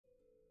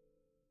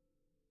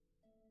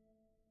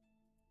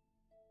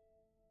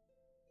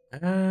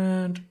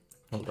And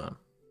hold on.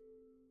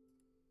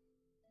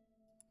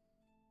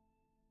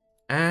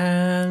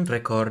 And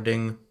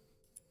recording.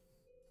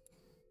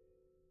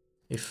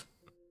 If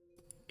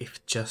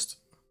just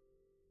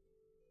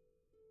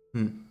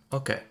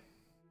okay.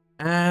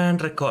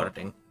 And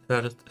recording.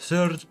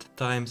 Third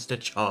time's the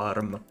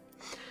charm.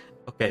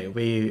 Okay,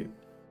 we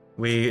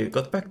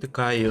got back to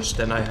Caius,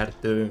 then I had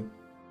to...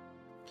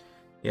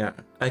 Yeah,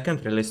 I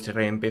can't really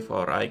stream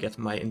before I get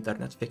my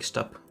internet fixed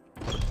up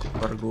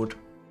for good.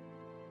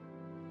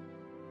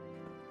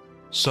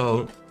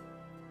 So,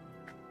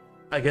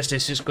 I guess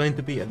this is going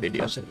to be a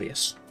video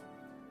series.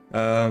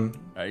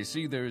 I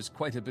see there's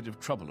quite a bit of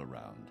trouble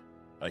around.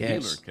 A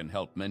healer can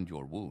help mend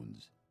your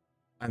wounds.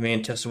 I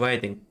mean, just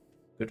waiting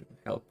could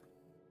help.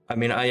 I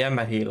mean, I am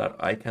a healer.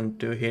 I can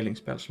do healing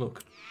spells,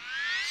 look.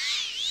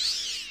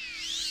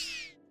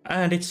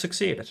 And it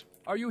succeeded.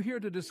 Are you here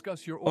to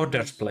discuss your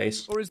orders,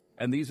 place?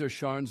 And these are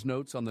Sharn's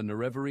notes on the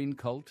Nerevarine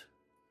cult?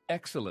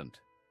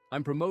 Excellent.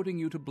 I'm promoting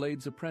you to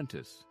Blade's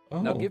apprentice.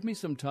 Oh. Now give me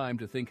some time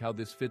to think how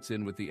this fits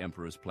in with the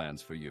Emperor's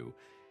plans for you.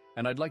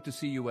 And I'd like to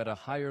see you at a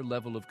higher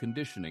level of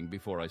conditioning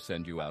before I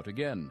send you out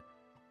again.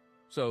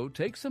 So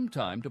take some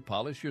time to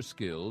polish your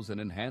skills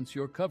and enhance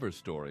your cover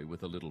story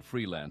with a little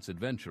freelance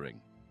adventuring.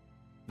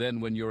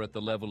 Then when you're at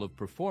the level of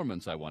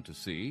performance I want to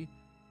see,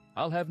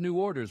 I'll have new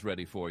orders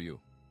ready for you.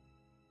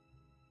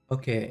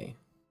 Okay.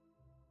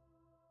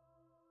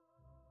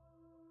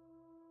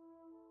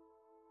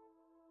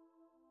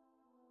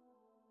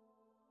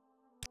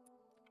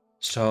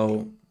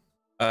 So,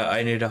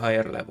 I need a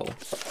higher level.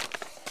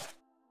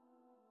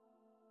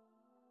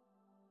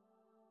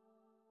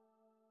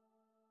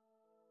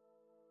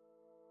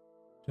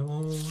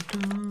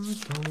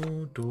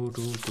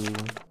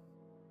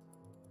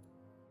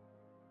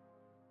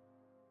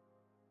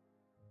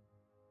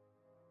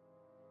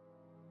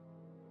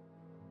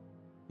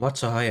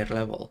 What's a higher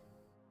level?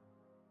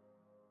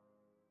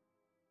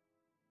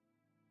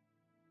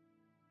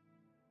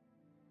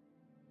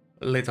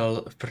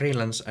 Little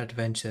freelance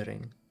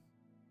adventuring.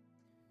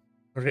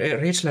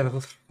 Reach level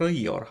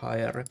 3 or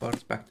higher,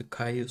 report back to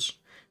Caius.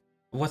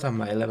 What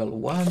am I, level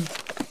 1?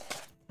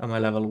 Am I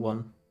level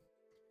 1?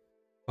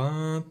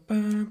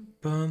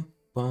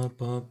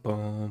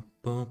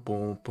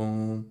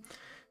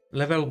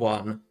 Level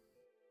 1.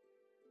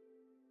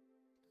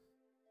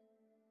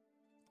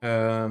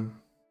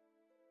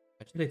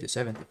 Agility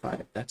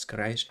 75, that's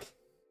crazy.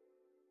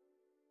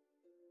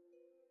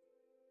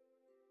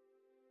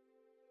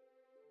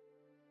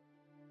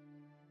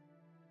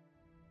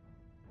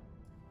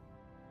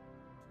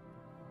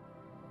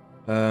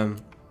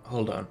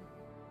 Hold on.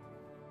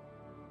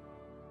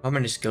 How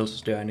many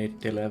skills do I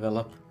need to level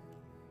up?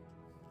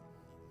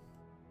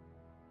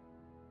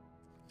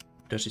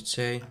 Does it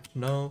say?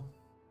 No?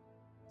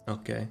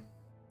 Okay.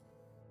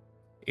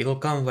 It'll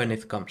come when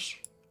it comes.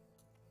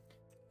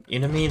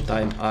 In the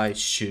meantime, I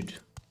should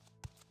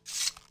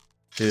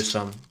do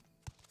some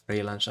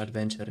freelance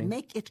adventuring.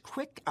 Make it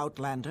quick,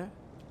 Outlander.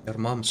 Your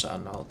mom's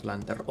an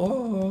Outlander.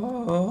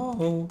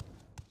 Oh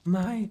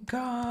my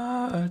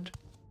god.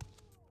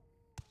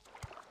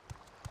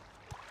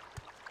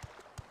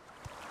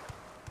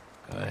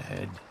 Go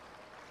ahead.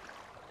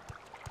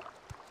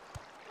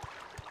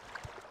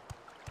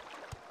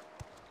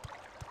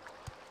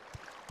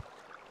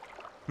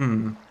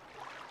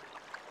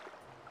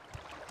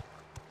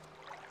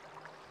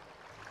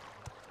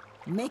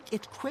 Make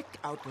it quick,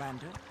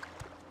 Outlander.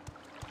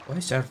 Why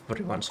is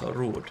everyone so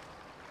rude?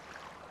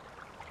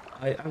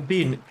 I've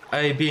been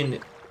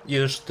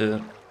used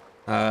to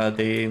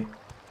the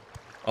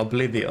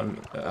Oblivion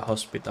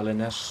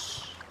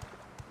hospitaliness.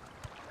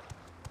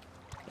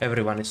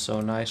 Everyone is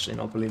so nice in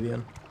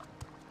Oblivion.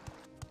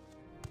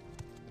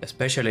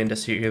 Especially in the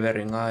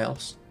Shivering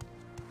Isles.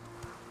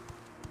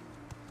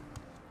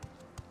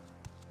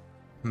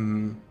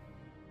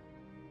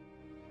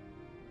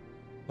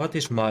 What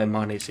is my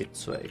money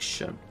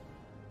situation?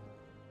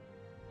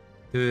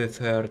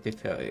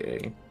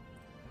 233.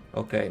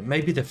 Okay,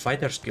 maybe the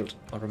Fighter's Guild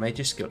or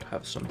Mage's Guild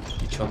have some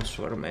jobs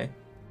for me.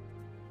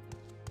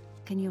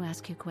 Can you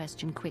ask your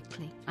question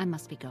quickly? I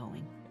must be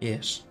going.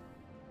 Yes.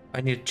 I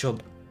need a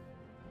job.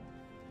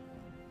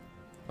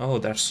 Oh,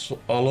 there's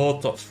a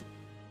lot of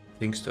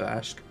things to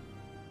ask.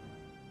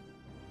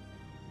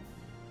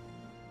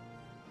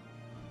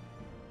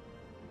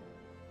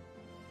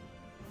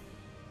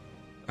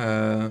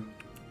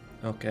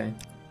 Okay.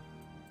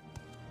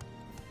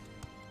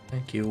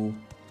 Thank you.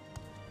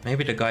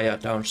 Maybe the guy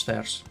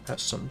downstairs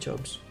has some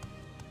jobs.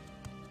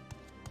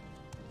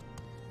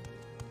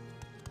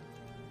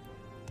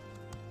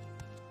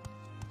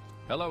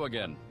 Hello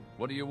again.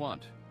 What do you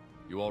want?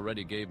 You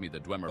already gave me the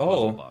Dwemer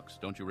puzzle box,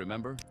 don't you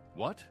remember?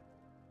 What?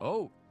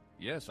 Oh,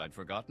 yes, I'd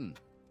forgotten.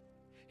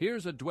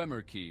 Here's a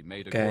Dwemer key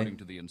made according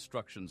to the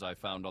instructions I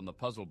found on the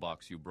puzzle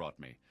box you brought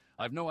me.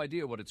 I've no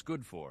idea what it's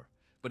good for,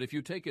 but if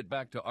you take it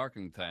back to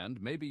Arkenthand,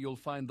 maybe you'll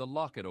find the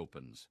lock it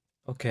opens.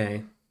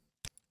 Okay.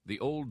 The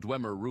old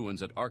Dwemer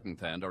ruins at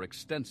Arkenthand are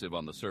extensive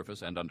on the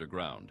surface and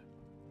underground.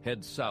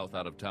 Head south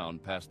out of town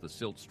past the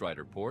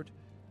Siltstrider port,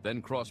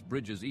 Then cross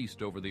bridges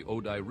east over the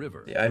Odai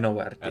River. Yeah, I know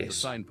where it At the is.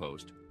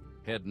 signpost,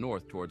 head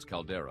north towards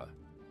Caldera.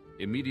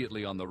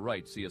 Immediately on the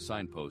right, see a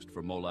signpost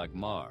for Molag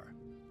Mar.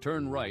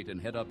 Turn right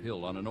and head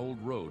uphill on an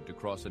old road to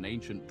cross an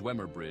ancient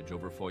Dwemer bridge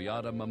over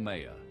Foyada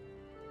Mamea.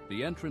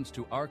 The entrance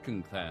to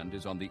Arkenthand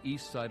is on the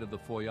east side of the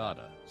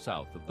Foyada,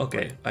 south of the Okay,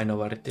 bridge. I know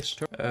where it is.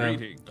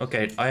 Greetings.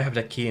 Okay, I have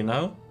the key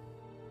now.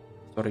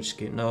 Storage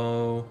key,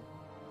 no.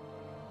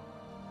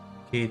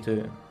 Key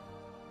to...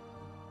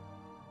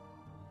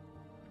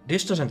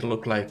 This doesn't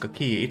look like a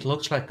key, it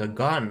looks like a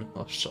gun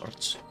of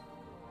sorts.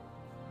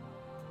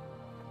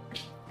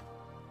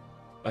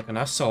 Like an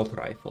assault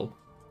rifle.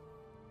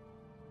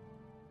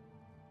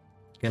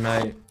 Can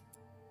I...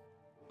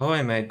 How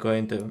am I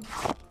going to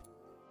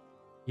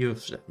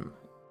use them?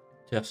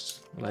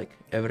 Just like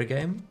every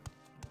game?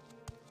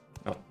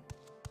 No.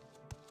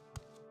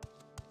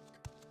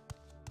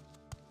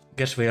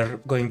 Guess we are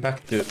going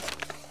back to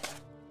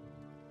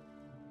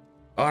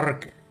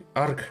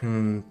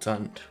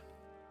Arkenthand.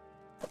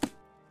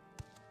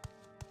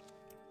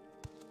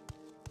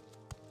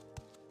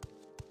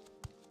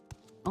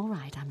 All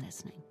right, I'm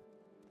listening.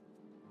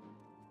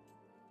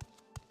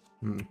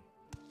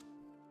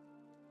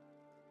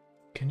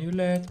 Can you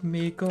let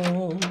me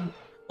go?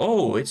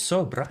 Oh, it's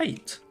so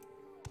bright.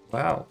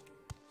 Wow.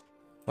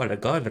 Well, the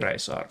guard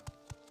rays are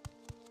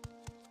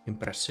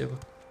impressive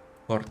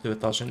for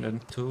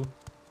 2002.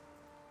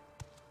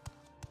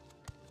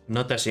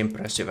 Not as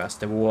impressive as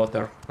the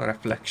water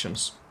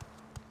reflections.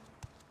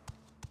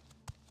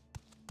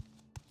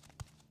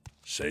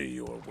 Say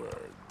your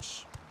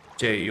words.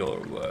 Say your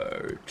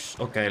words.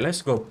 Okay,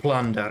 let's go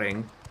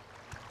plundering.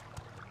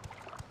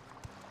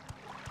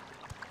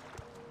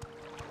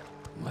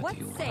 What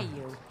say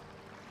you?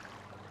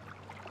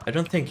 I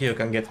don't think you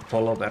can get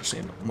followers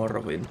in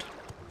Morrowind.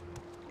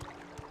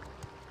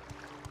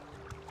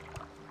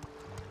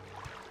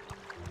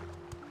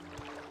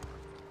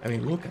 I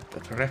mean, look at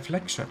that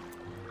reflection.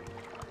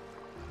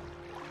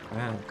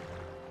 Wow.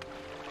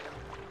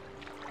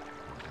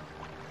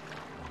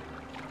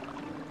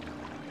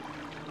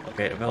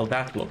 Okay, well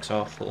that looks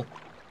awful.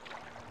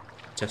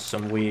 Just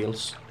some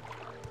wheels.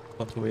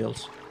 Hot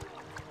wheels.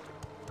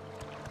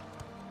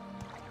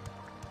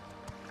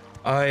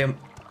 I am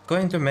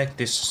going to make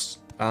this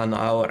an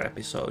hour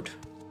episode.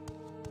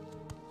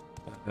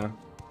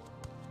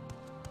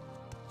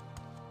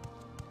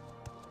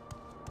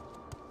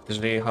 To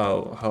see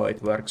how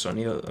it works on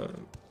you,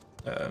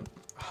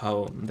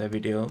 how the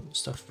video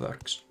stuff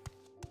works.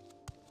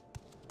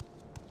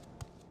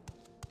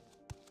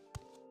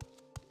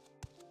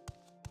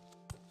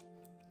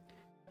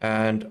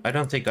 And I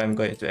don't think I'm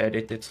going to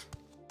edit it.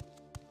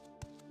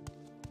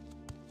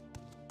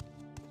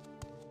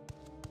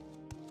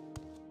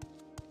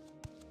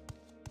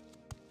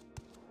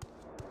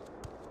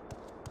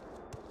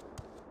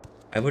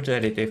 I would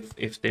edit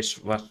if this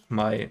was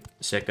my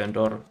second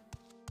or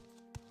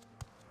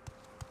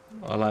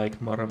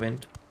like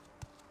Morrowind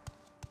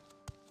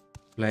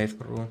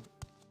playthrough.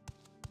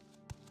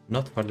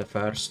 Not for the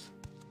first.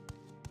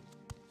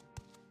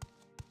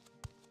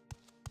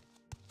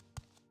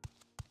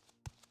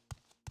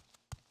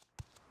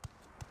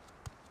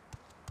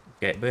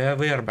 Okay,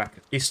 we are back.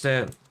 Is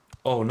the...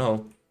 Oh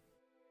no.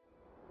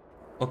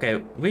 Okay,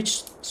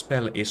 which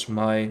spell is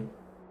my...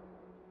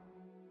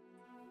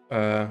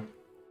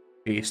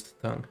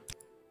 Beast tongue?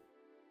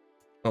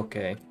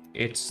 Okay,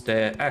 it's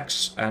the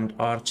axe and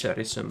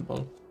archery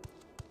symbol.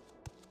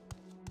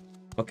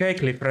 Okay,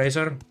 Cliff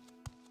Racer.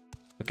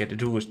 Okay, the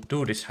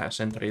dude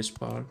hasn't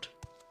respawned.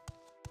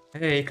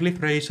 Hey,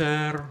 Cliff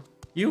Racer!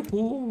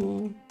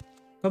 Yoo-hoo!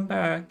 Come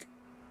back!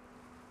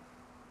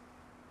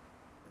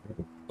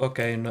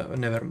 Okay, no,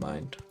 never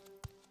mind.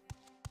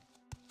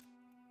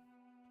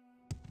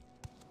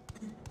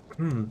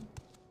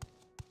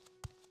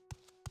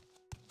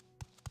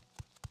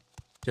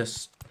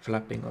 Just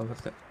flapping over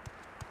the...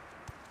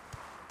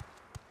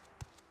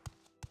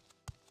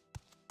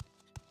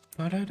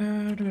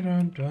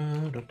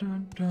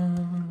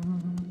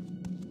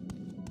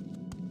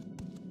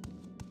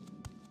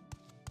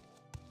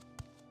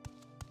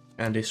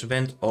 And this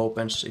vent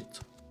opens it.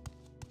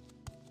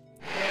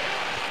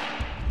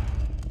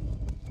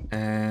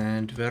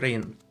 And we're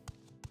in.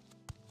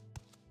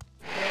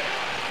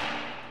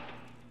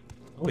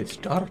 Oh, it's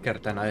darker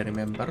than I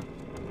remember.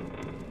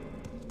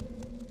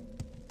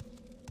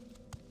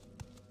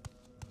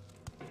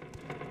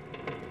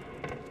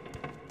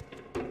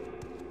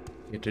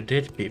 The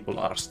dead people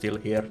are still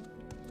here.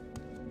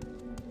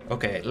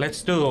 Okay,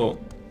 let's do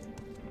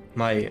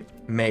my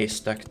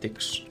maze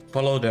tactics.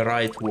 Follow the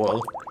right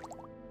wall.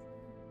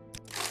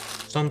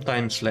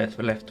 Sometimes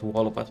left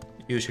wall, but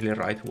usually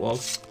right wall.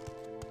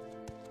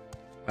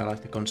 I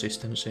like the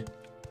consistency.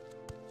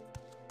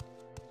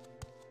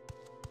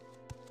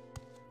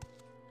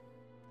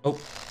 Oh,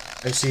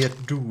 I see a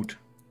dude.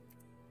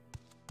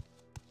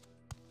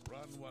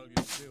 Run while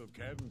you still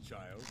can,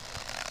 child.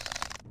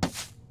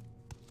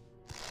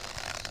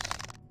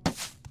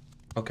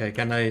 Okay,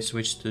 can I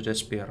switch to the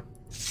spear?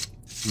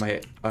 My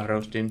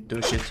arrows didn't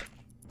do shit.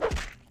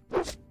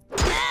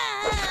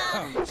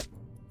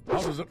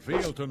 How does it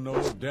feel to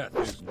know death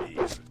is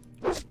near?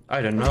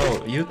 I don't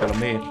know, you tell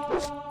me.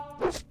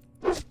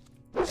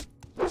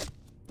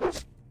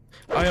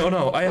 I don't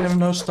know, I have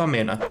no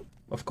stamina.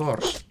 Of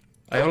course.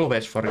 I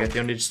always forget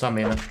you need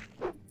stamina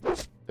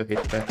to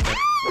hit better.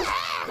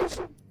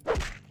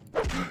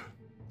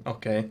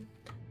 Okay.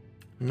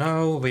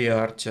 Now we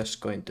are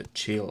just going to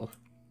chill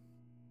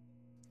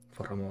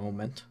for a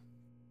moment.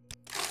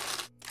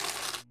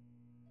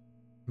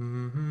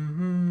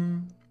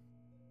 Dum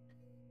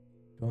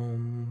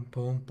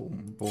boom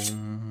boom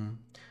boom.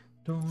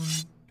 Dun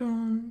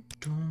dun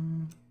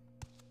dun.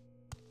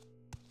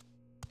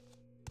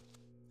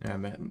 Yeah,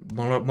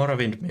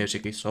 Morrowind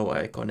music is so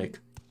iconic.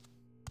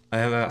 I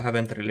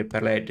haven't really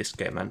played this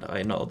game and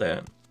I know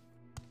the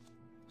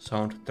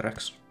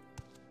soundtracks.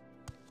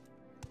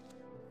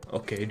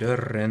 Okej,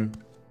 dörren.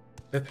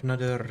 Öppna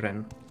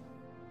dörren.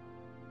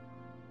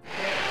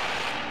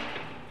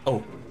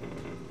 Oh,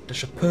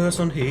 there's a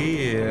person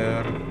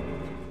here.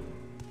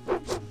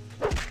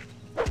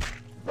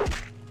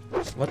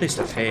 What is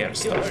that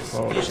hairstyle?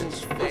 Holy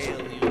shit.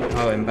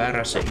 How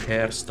embarrassing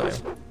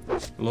hairstyle.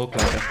 Look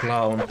like a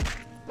clown.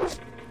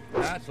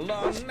 Not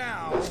long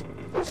now.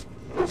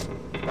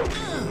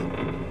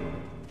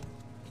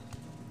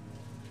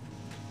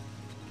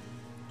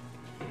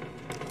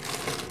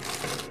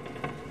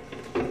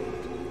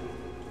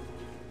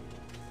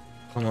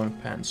 Come on,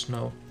 pants.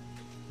 No.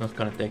 Not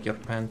gonna take your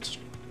pants.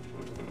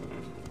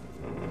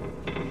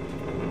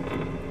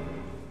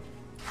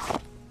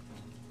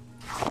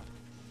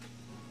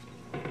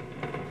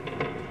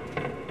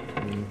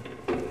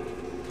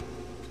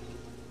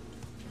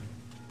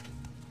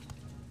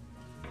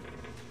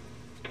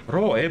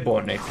 Raw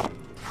ebony.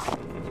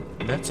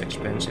 That's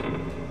expensive.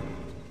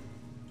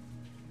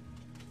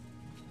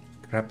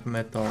 Scrap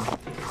metal.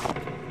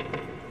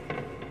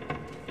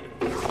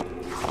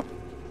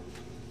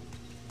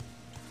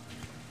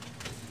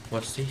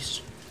 What's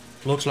this?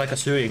 Looks like a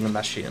sewing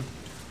machine.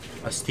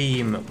 A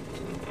steam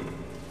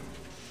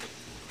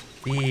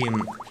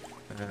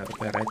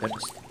operated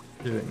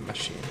sewing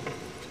machine.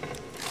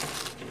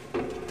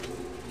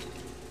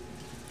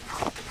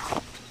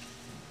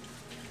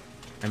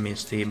 I mean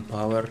steam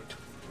powered.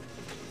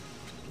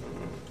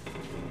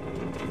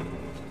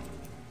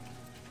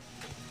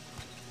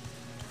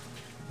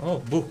 Oh,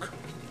 book.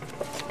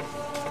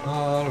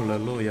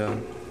 Hallelujah.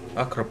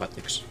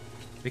 Acrobatics.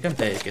 We can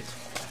take it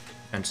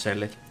and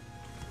sell it.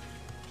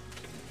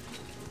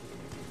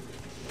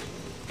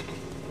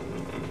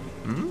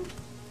 Hmm?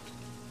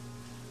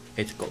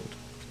 8 gold.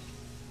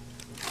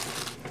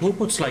 Who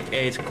puts like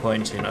 8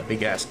 coins in a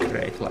big ass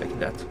crate like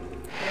that?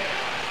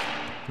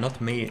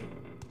 Not me.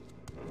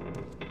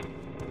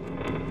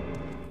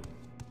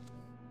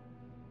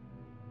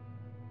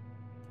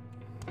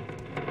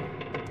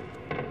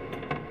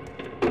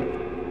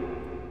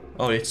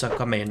 Oh, it's a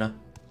Kamina.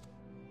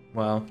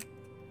 Wow.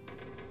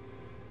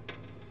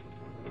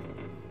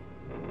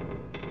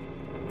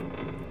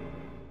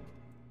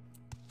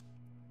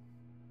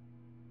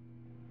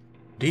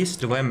 These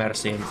Dwemer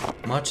seem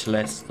much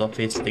less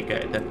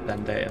sophisticated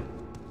than the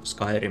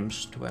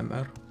Skyrim's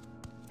Dwemer.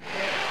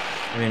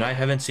 I mean, I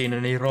haven't seen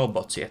any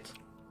robots yet.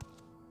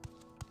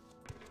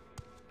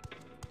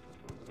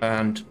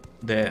 And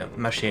the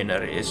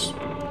machinery is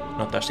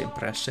not as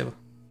impressive.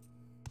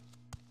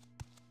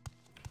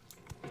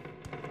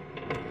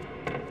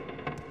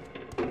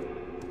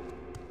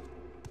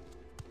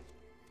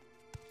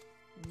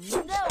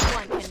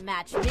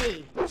 Match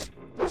me.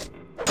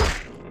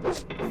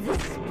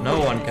 No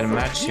one can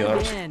match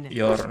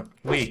your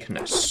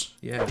weakness.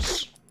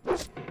 Yes.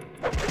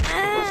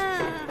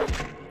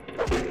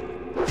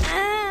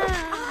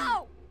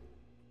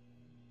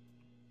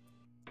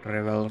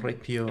 Revel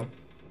rip you.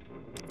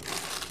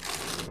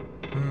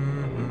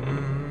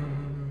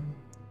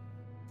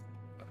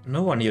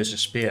 No one uses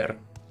spear,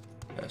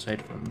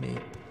 aside from me.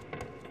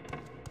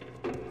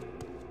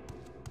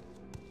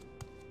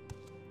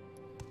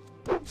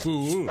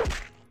 Fool.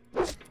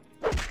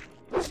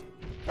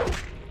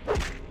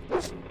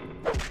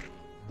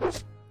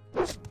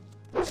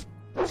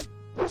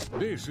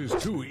 This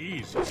is too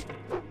easy.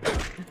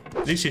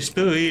 This is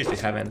too easy.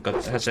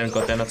 Hasn't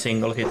gotten a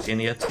single hit in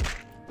yet.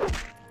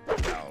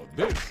 Now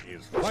this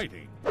is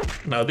fighting.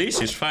 Now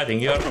this is fighting.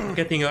 You're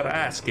getting your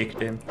ass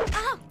kicked in.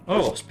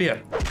 Oh,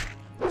 spear.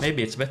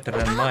 Maybe it's better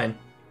than mine.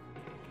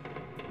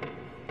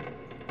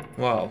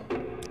 Wow.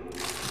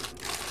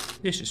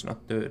 This is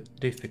not too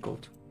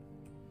difficult.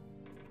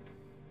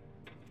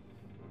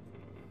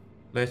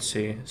 Let's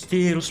see.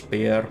 Steel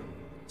spear.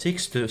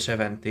 6 to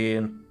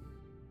 17.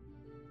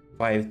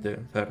 5 to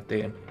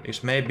 13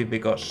 is maybe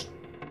because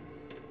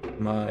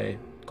my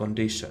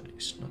condition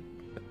is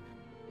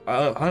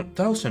not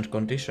 1000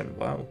 condition.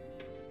 Wow,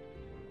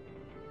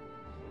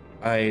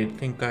 I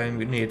think I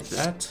need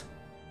that.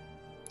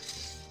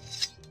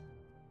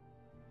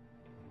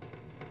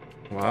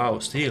 Wow,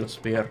 steel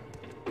spear.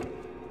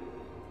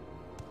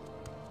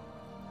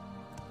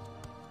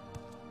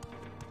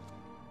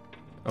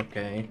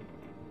 Okay,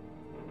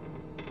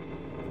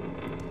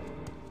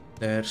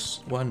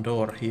 there's one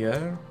door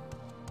here.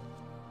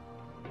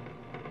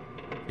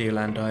 Steel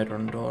and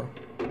iron door.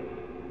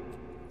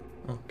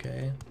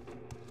 Okay.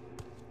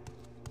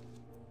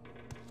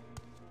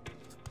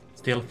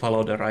 Still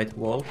follow the right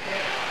wall.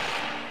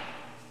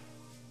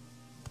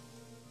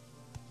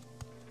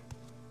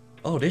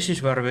 Oh, this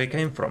is where we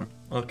came from.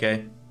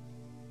 Okay.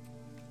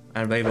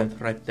 And we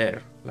went right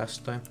there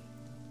last time.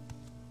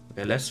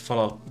 Okay, let's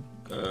follow,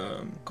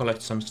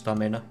 collect some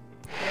stamina.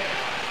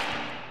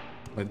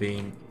 By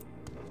being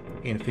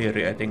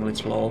infuriatingly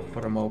slow for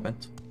a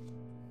moment.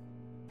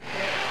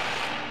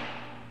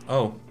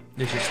 Oh,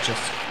 this is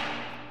just...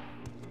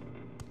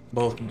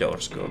 Both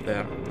doors go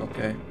there,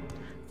 okay.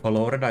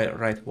 Follow the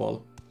right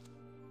wall.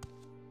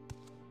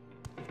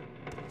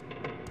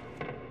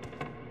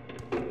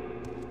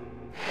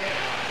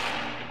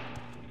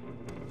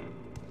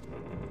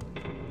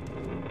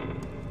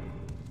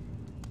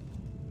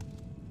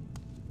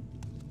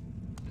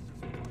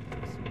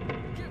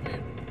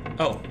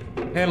 Oh,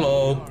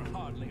 hello.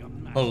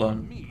 Hold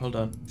on, hold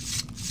on.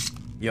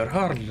 You're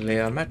hardly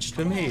a match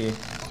to me.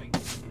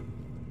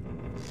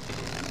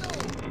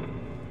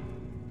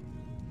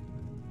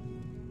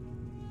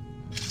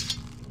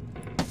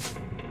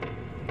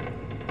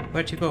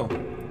 Where'd you go?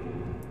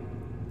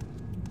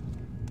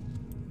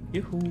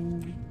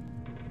 Yoo-hoo!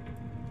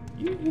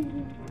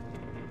 Yoo-hoo!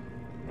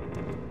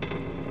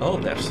 Oh,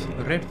 there's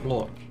a red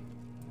floor.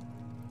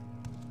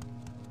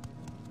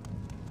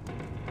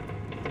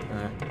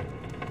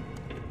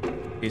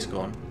 He's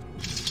gone.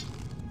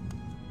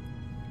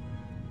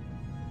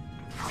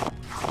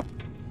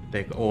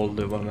 Take all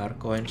the Vamer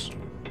coins.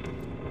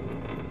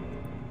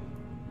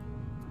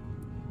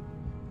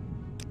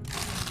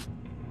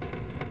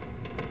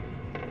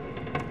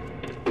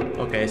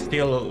 Okay,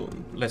 still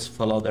let's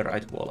follow the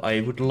right wall. I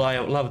would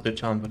love to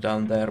jump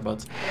down there,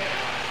 but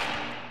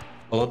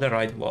follow the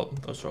right wall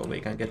so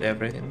we can get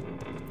everything.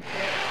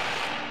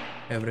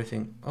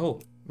 Everything. Oh,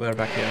 we're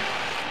back here.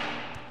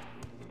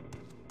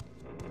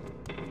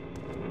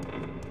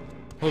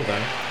 Hold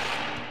on.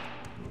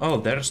 Oh,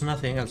 there's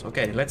nothing else.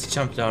 Okay, let's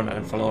jump down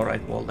and follow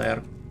right wall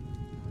there.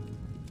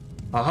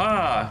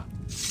 Aha!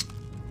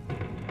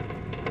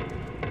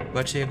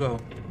 Where'd she go?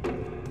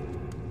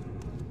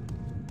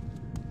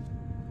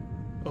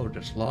 Oh,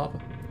 there's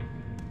lava.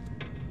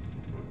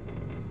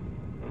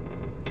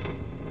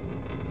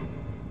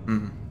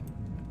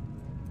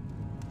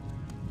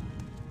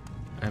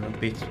 I'm a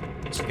bit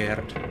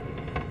scared.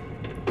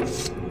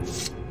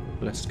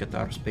 Let's get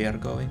our spear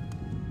going.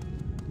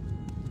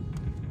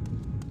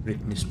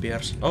 Britney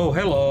Spears. Oh,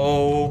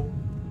 hello!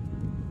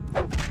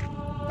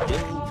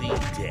 You'll be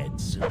dead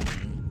soon.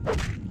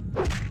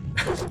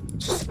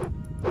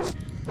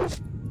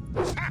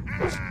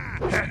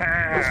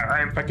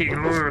 I'm fucking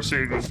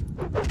losing.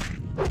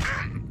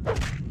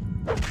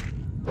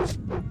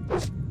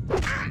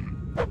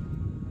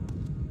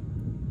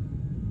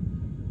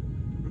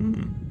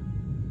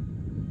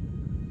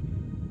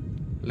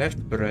 Left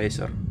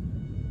bracer.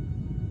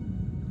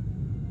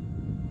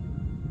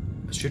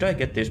 Should I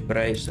get these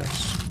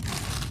bracers?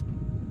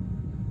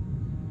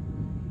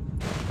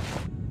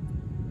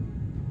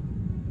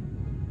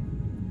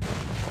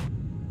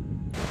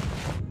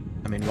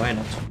 I mean, why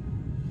not?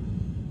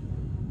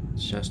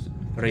 It's just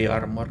free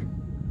armor.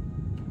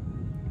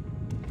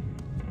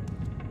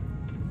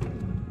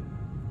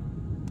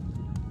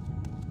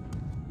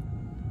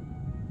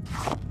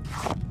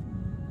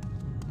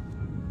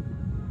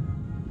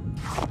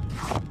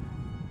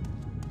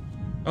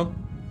 Oh.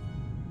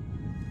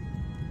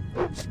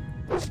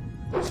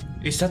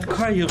 Is that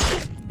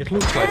Caius? It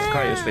looks like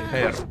Caius with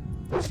hair.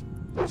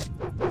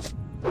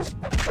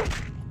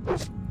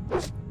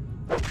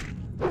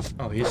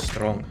 Oh, he's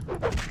strong.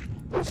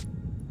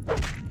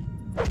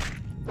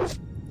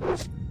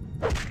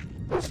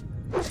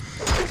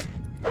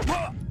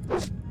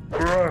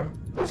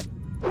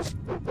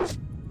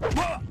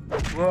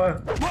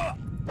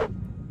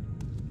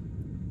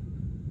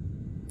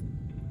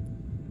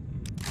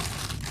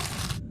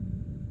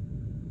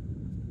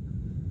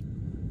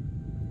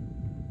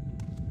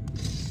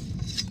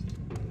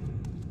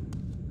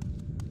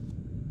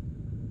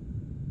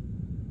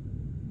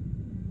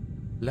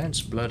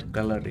 Lance Blood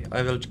Gallery.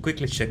 I will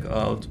quickly check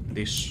out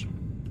this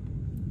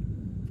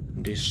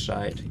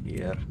side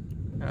here.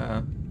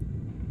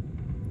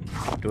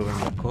 Doing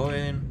the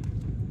coin.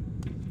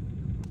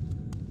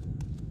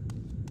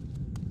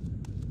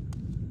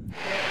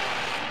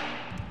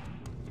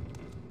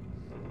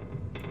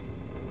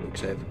 Quick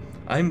save.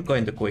 I'm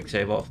going to quick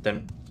save off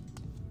then.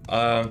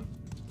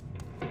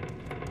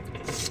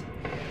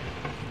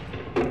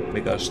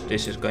 Because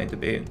this is going to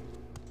be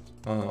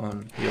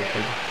on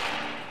YouTube.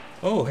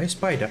 Oh, hey,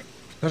 spider.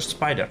 There's a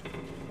spider.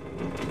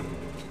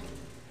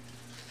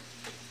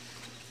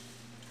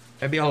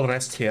 Maybe I'll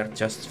rest here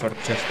just for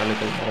a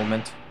little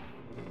moment.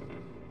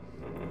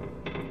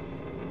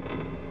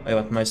 I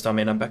want my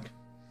stamina back.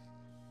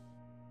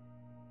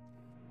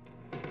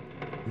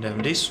 Damn,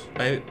 this...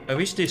 I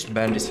wish these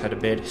bandits had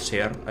beds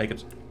here. I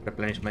could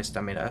replenish my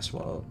stamina as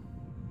well.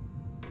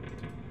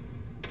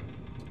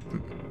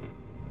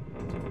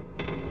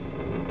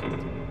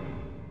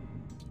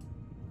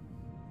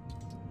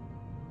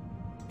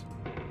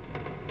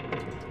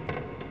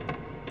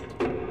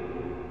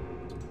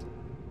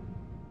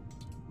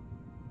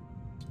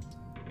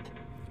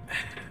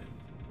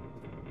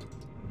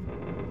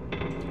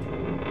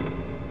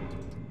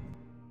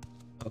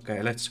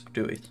 Okay, let's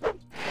do it.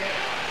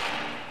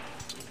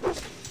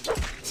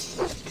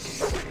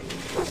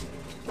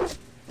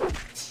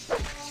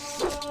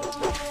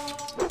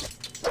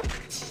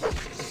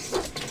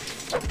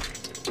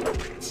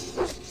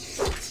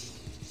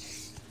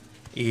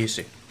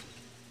 Easy.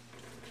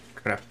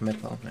 Scrap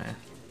metal, nah.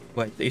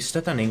 Wait, is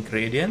that an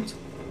ingredient?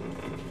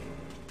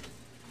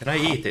 Can I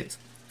eat it?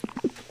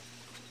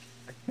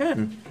 I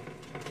can.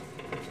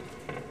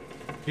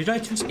 Did I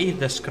just eat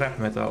the scrap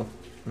metal?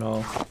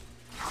 No.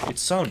 It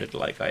sounded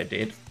like I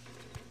did.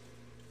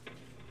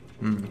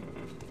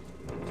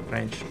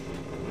 Strange.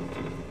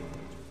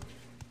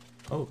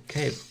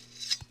 Okay.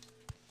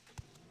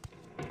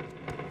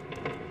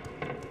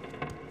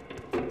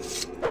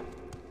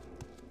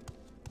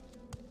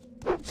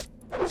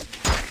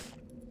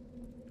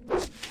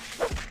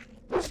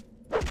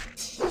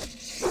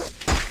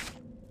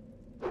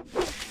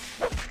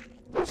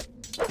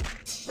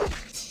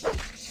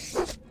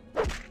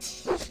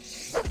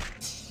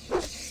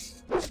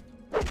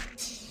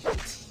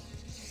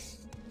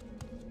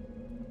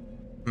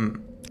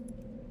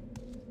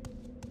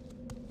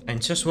 I'm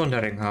just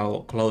wondering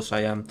how close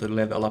I am to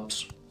level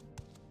ups.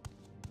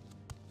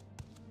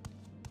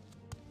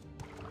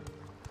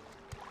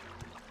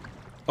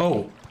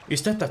 Oh,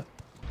 is that a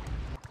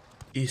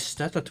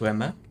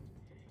 2MR?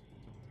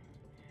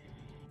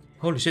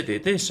 Holy shit,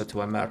 it is a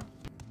 2MR.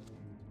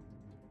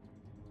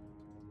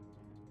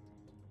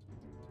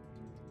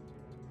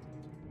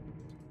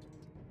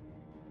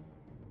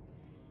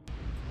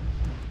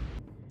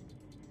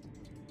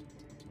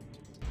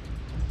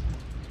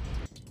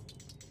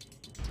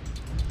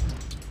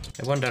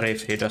 I wonder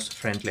if he does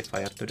friendly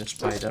fire to the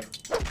spider.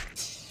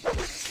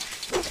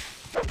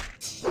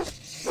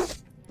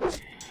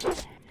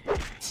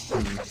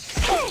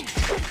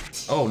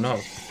 Oh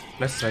no,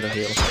 let's try to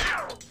heal.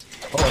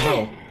 Oh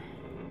no.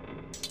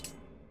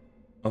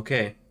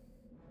 Okay.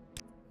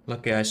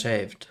 Lucky I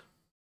saved.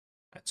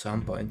 At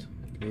some point,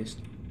 at least.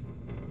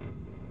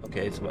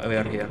 Okay, we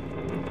are here.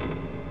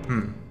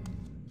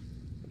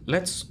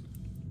 Let's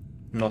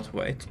not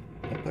wait,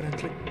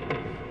 apparently.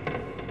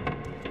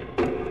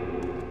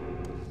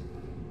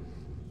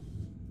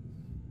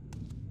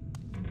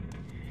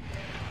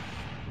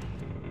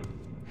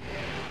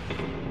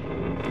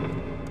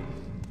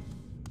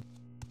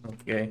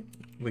 Okay,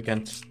 we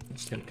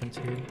still can't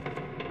heal.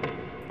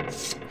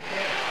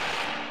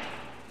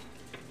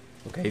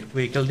 Okay,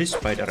 we kill this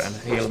spider and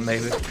heal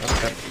maybe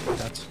after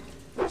that.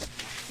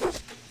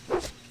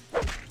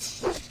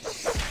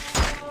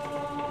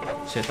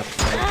 Set up.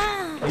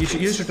 You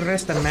should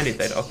rest and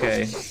meditate.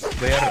 Okay,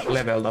 we are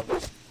leveled up.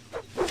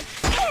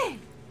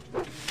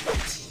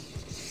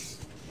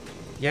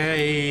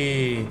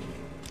 Yay!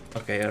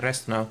 Okay,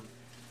 rest now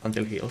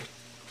until healed.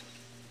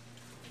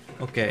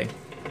 Okay.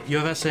 You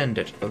have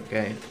ascended,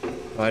 okay.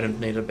 I don't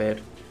need a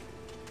bed.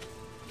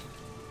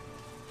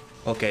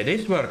 Okay,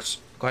 this works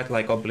quite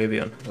like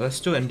Oblivion. Let's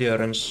do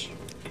endurance,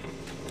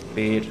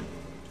 speed.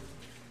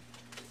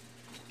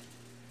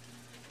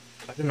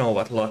 I don't know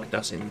what luck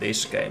does in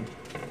this game.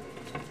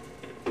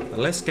 But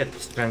let's get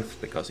strength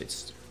because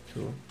it's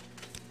 2.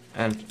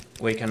 And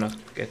we cannot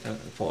get a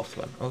 4th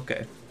one.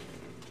 Okay.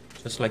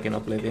 Just like in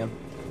Oblivion.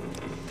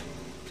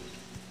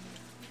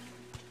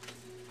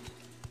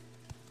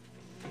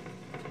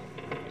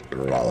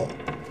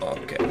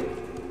 Okay.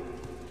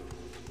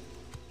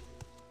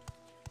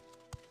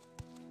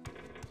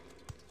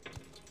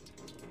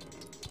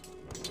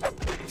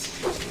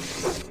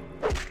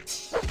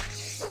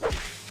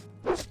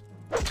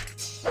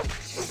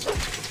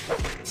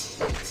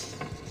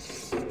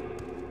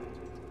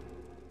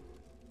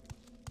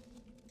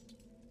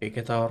 We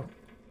get our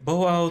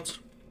bow out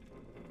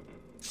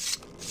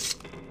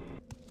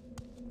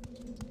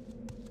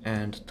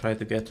and try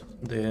to get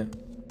the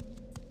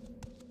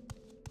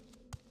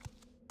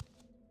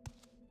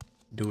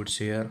dudes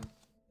here.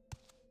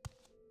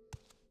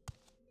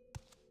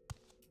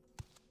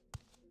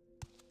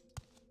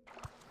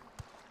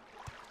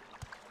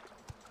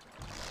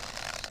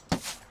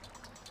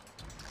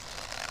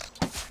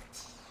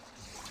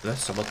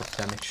 That's a lot of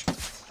damage.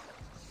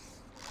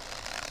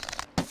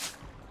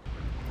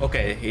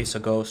 Okay, he's a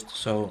ghost,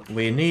 so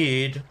we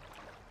need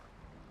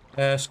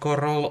a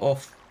scroll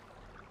of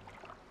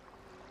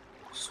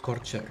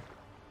Scorcher.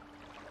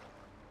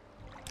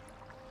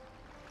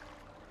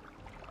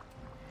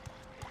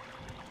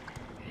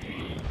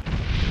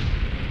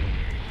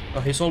 Oh,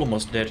 he's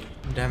almost dead.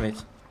 Damn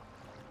it.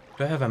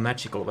 Do I have a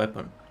magical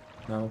weapon?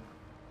 No.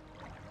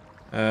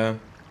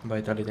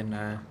 Vitality,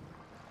 nah.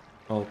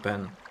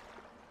 Open.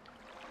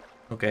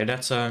 Okay,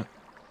 that's a...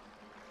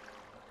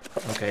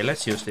 Okay,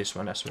 let's use this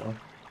one as well.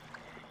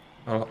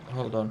 Oh,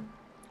 hold on.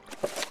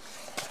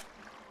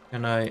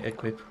 Can I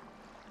equip?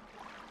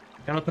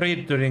 Cannot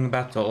read during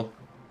battle.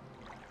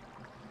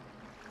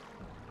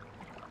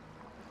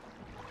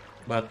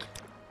 But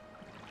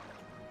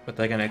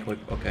I can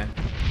equip, okay.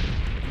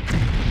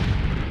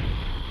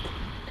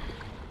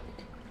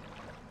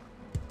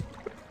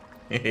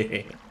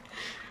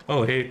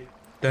 Oh, he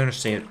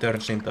turns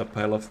into a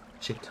pile of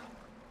shit.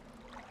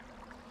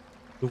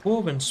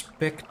 Dwarven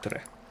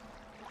Spectre.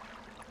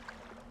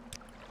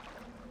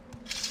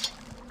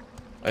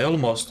 I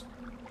almost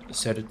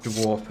said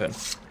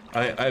Dwarven.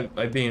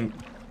 I've been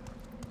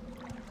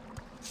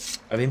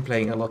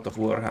playing a lot of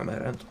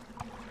Warhammer, and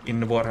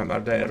in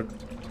Warhammer there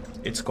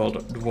it's called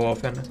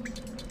Dwarven,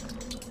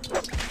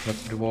 not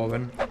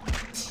Dwarven,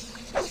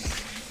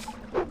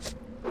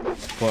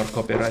 for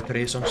copyright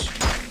reasons.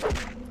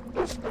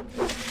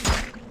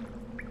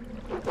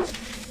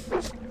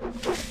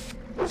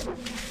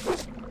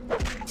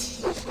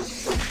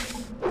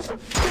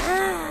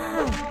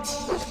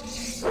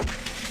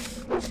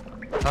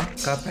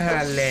 Hakka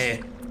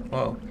päälle!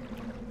 Wow.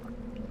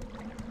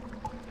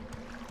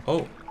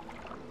 Oh.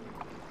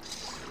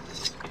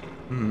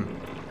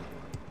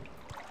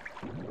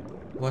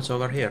 What's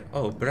over here?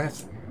 Oh,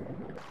 breath.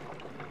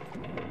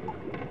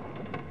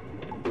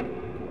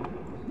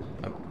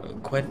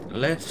 Quite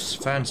less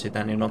fancy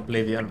than in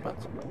Oblivion, but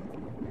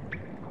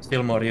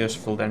still more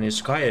useful than in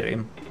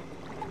Skyrim,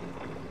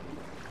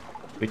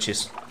 which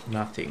is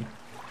nothing.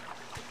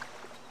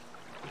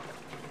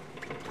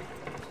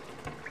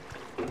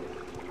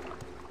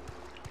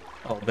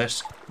 Oh,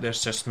 there's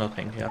just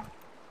nothing here.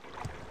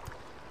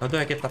 How do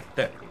I get up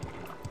there?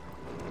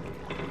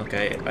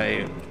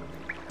 Okay,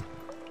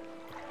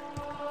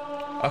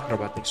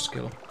 acrobatics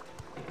skill.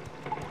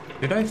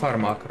 Did I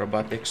farm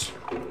acrobatics?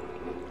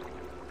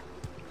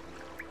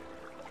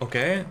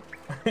 Okay,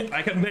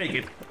 I can make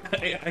it.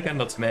 I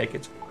cannot make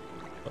it.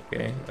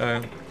 Okay,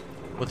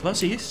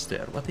 what is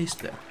there? What is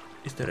there?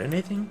 Is there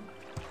anything?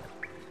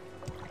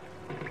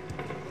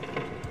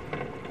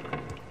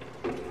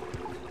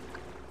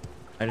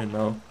 I don't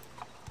know.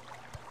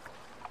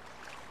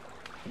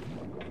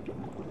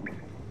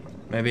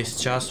 Maybe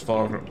it's just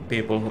for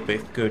people who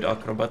pick good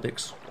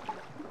acrobatics.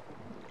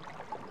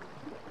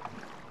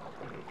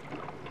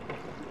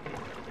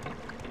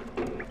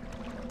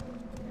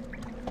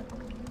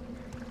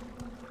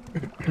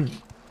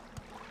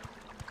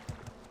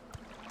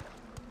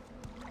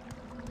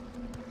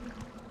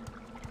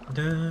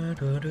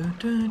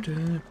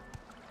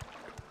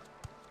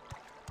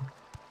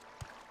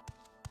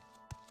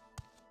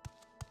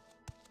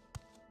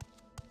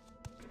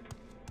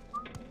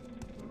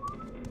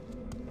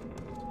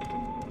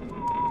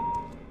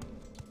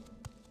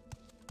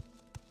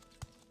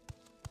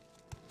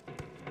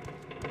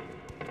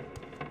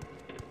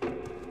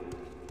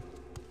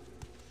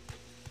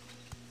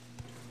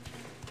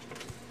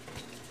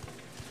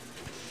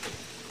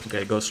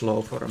 Okay, go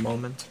slow for a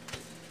moment.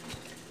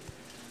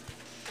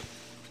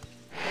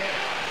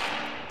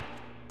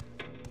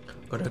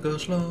 Gotta go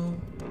slow.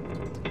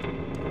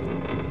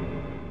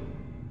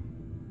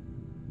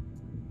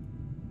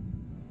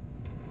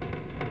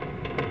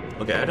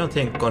 Okay, I don't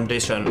think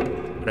condition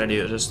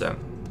reduces them.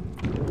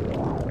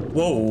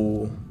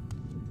 Whoa!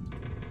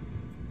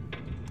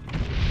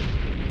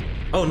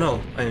 Oh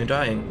no, I'm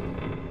dying.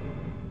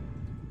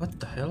 What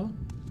the hell?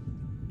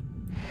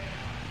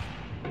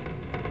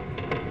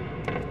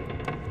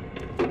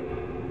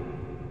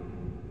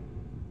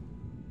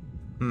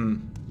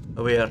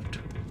 Weird.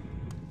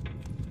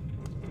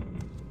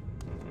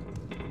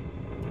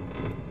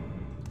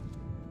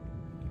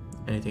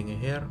 Anything in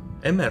here?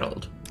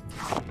 Emerald.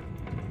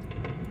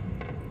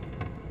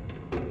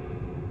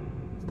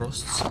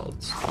 Frost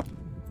salts.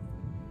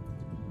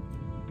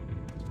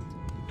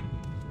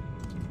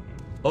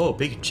 Oh,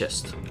 big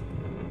chest.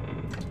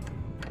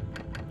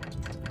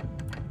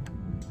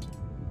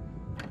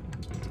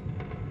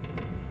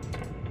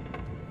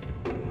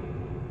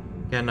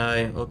 Can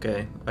I?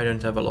 Okay, I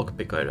don't have a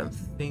lockpick, I don't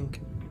think.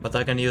 But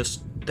I can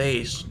use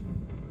these.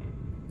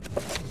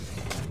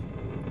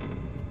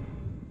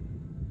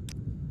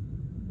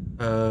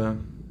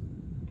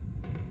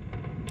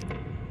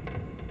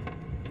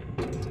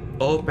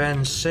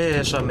 Open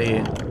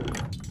sesame.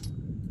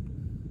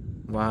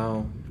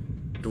 Wow.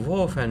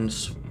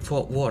 Dwarven's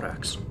war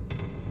axe.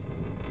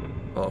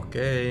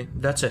 Okay,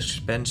 that's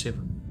expensive.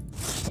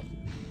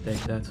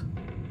 Take that.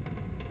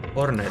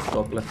 Ornate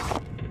goblet.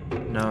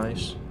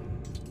 Nice.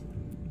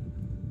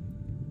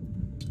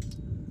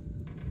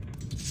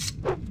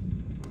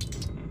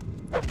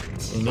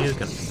 And you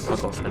can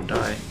fuck off and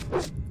die.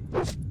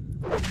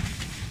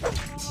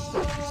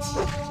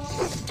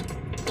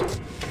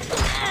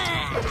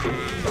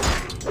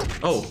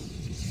 Oh,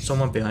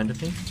 someone behind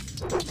me?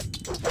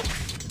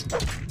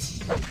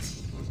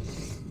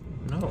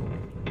 No.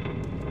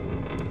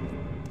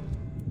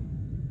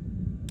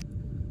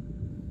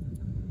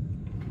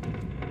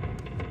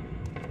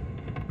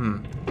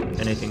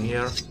 Anything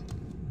here?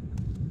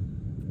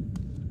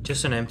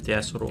 Just an empty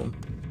ass room.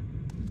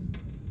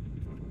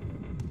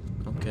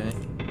 Okay.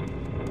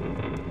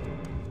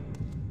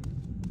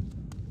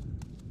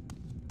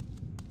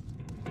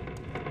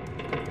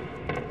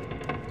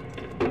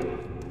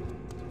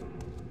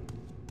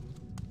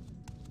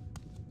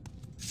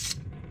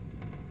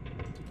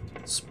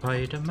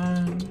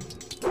 Spider-Man.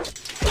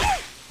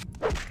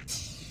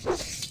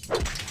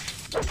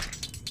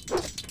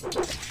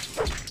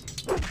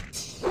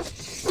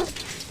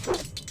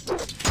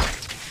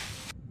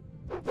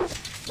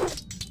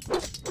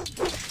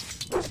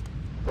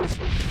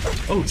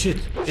 Oh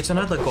shit, it's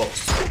another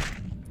ghost.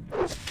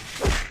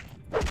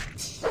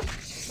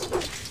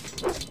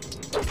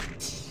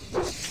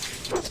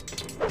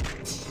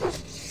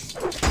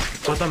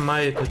 What am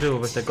I to do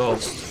with the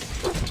ghost?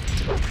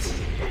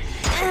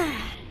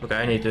 Okay,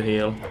 I need to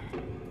heal.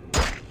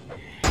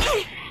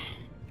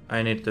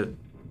 I need to...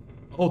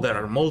 Oh, there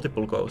are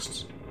multiple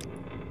ghosts.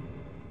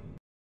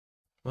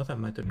 What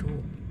am I to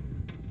do?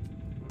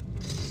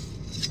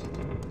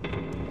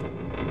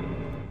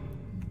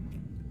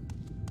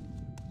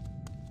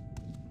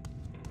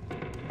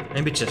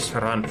 Maybe just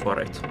run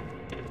for it.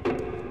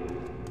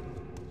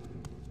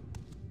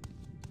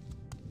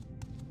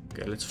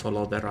 Okay, let's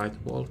follow the right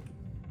wall.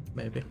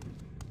 Maybe.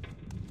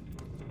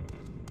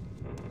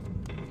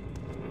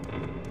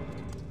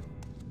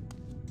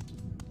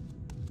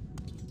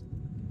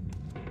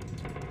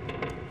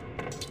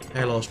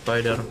 Hello,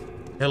 spider.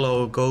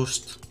 Hello,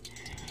 ghost.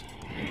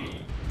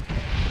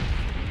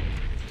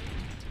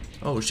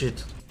 Oh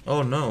shit.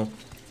 Oh no.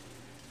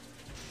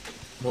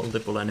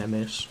 Multiple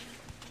enemies.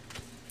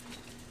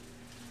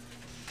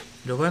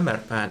 November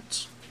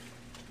pants.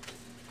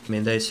 I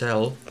mean, they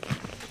sell,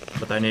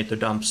 but I need to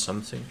dump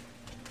something.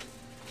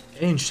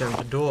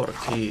 Ancient door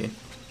key.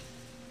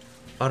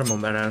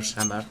 Armorer's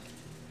hammer.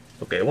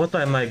 Okay, what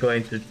am I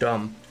going to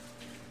dump?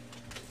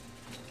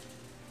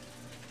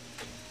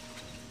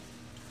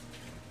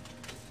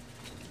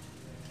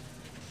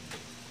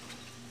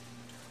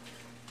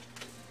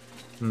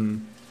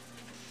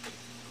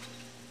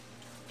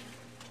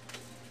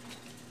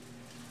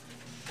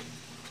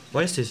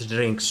 Why is this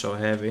drink so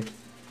heavy?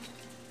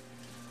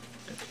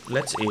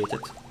 Let's eat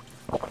it.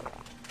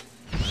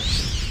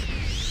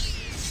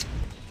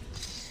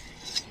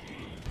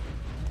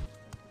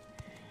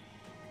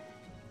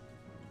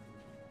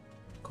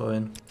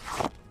 Coin.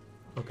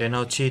 Okay,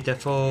 now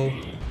GTFO.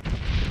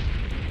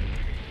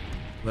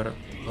 Where?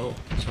 Oh,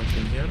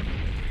 something here?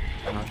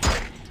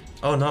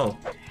 Oh no!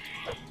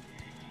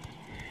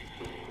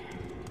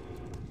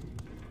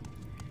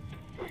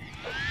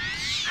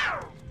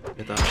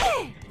 Get up.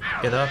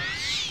 Get up.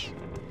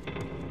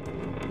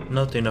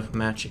 Not enough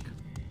magic.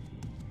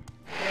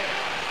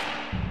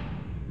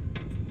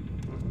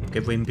 Okay,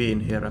 we've been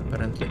here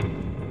apparently.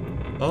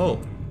 Oh!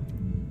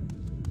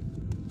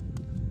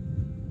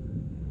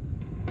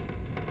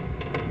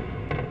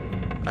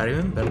 I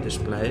remember this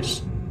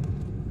place.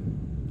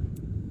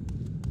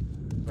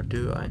 Or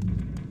do I?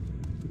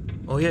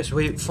 Oh yes,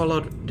 we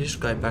followed this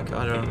guy back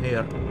down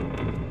here.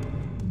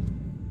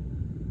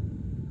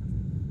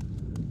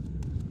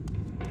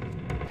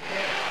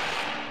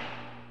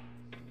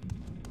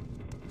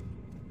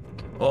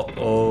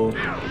 Uh-oh.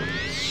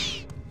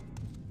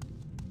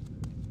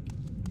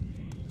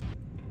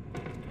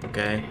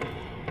 Okay.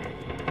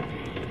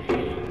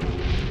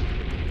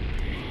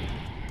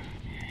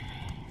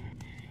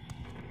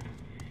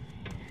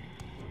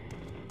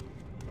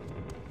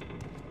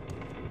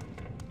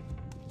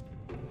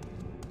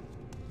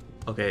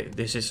 Okay,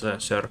 this is a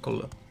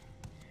circle.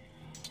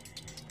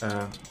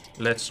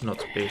 Let's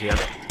not be here.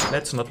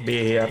 Let's not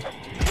be here.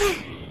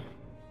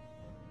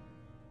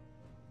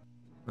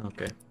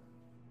 Okay.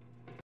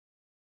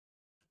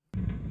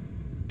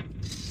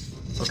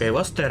 Okay,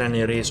 was there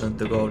any reason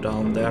to go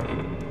down there?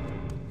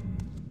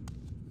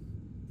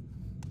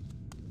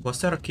 Was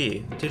there a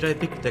key? Did I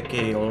pick the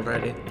key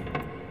already?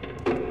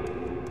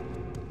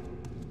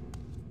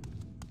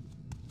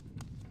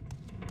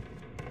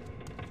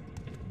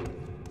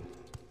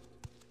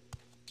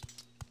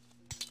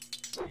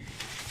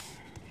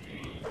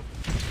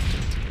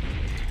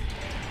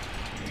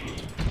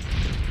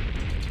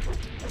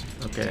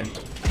 Okay.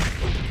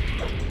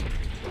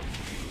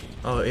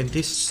 Oh, in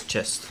this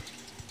chest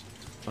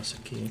was a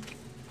key.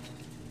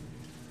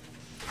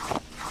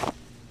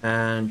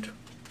 And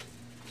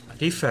a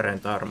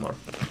different armor.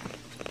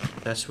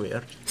 That's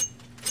weird.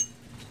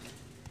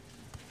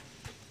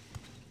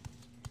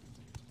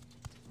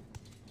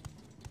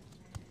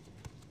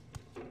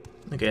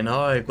 Okay,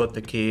 now I got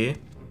the key.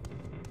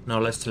 Now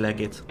let's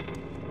leg it.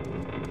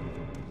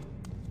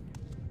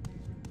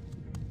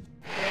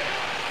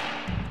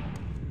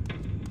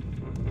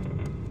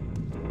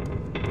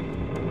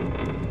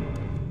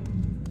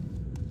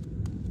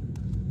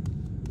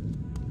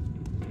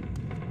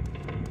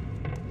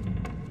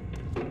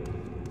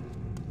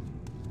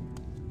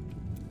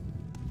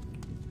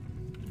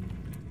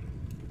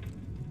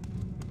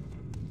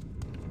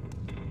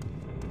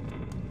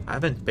 I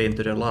haven't been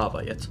to the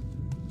lava yet.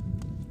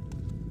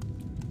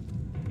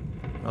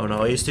 Oh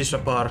no, is this a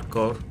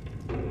parkour?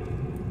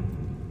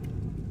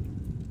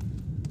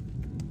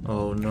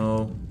 Oh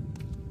no.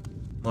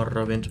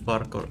 Morrowind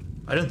parkour.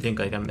 I don't think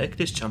I can make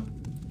this jump.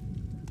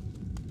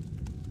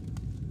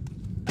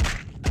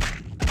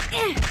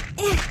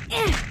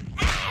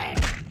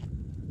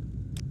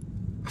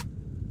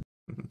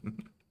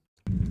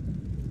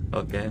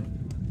 Okay.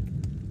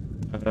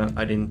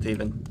 I didn't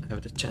even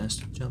have the chance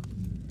to jump.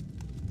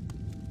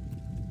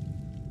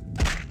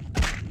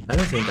 I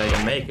don't think I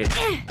can make it.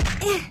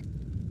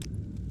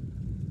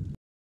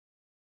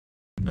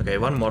 Okay,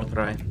 one more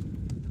try.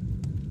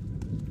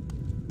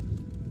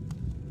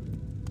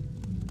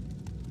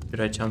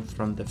 Should I jump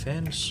from the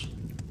fence?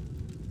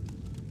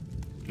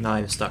 Now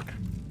I'm stuck.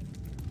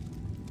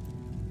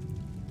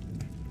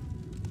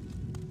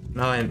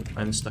 Now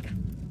I'm stuck.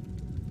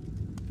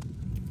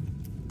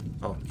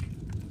 Oh,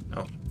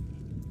 no.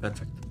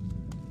 Perfect.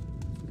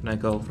 Can I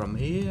go from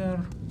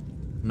here?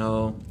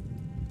 No.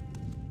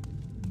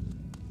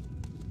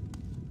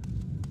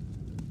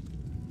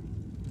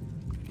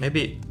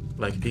 Maybe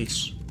like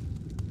this.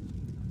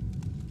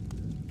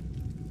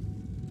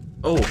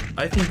 Oh,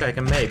 I think I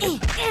can make it.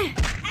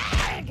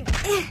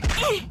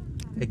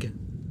 Egg.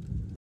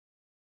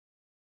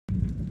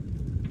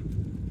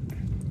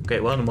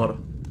 Okay, one more.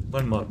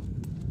 One more.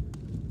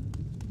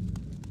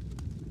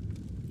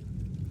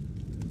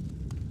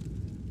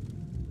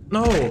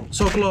 No,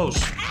 so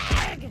close.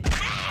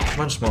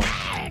 Once more.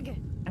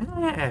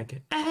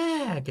 Egg,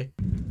 egg,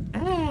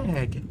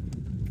 egg.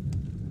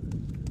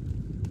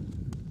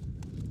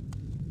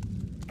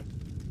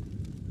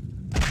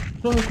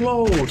 So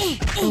close.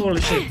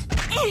 Holy shit.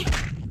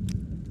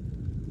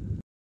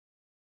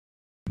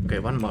 Okay,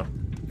 one more.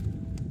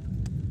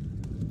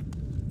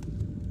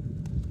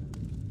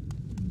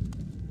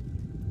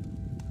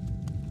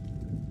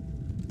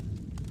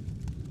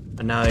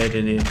 And now I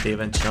didn't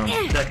even jump.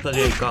 That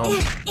didn't count.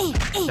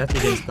 That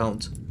didn't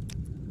count.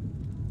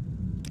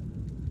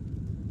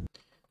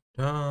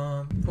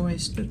 Dumb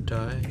ways to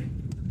die.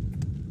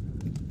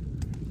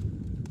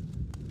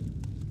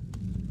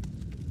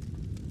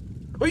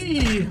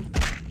 Whee!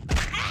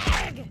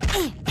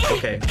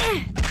 Okay.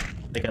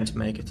 I can't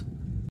make it.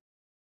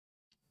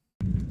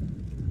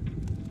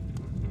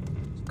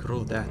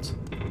 Screw that.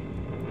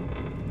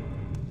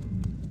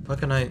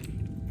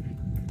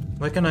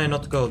 Why can I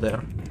not go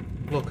there?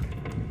 Look.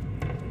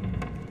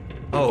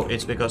 Oh,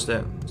 it's because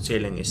the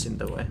ceiling is in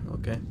the way.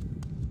 Okay.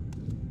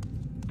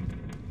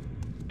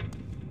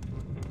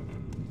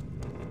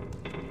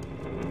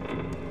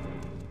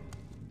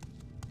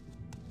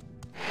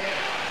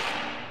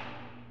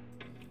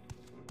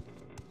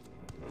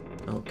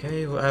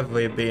 Okay, have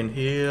we been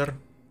here?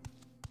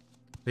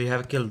 We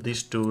have killed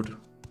this dude.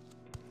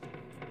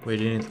 We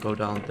didn't go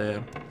down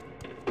there.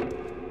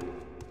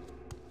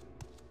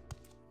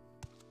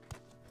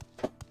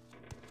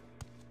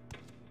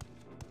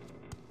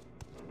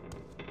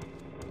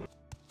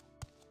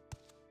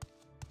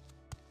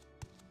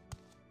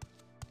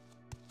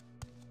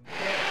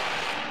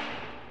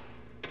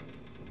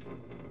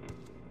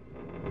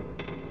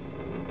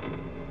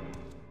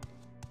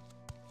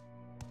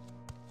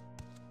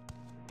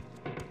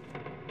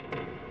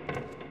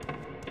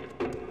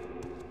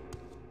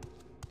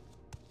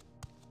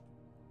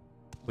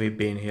 We've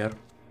been here.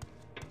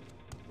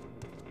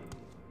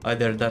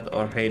 Either that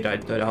or he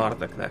died to the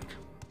heart attack.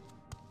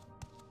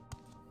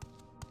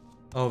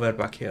 Oh, we're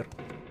back here.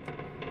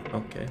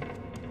 Okay.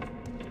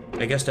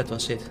 I guess that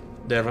was it.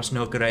 There was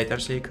no greater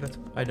secret,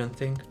 I don't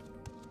think.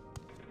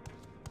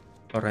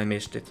 Or I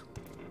missed it.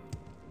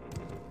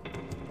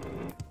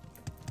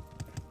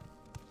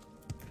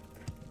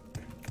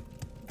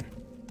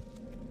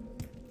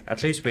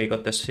 At least we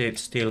got the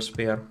steel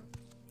spear.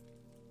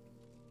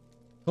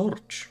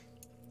 Torch.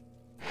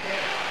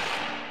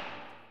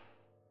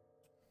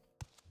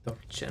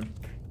 Torchen.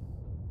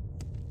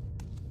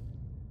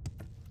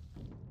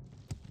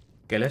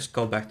 Okay, let's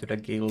go back to the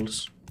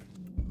guilds.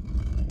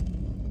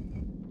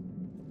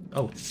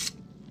 Oh.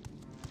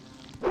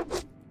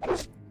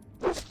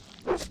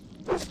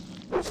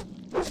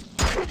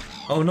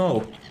 Oh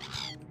no!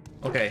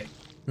 Okay,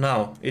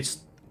 now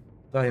it's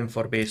time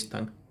for beast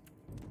tongue.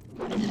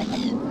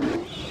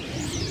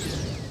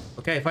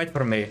 Okay, fight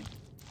for me,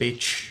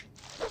 bitch.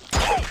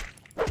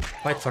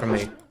 Fight for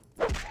me.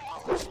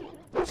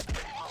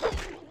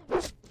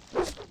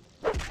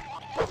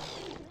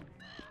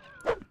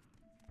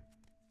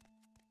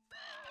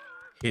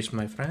 He's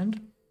my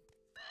friend?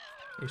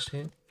 Is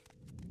he?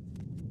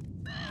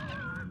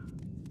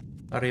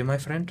 Are you my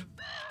friend?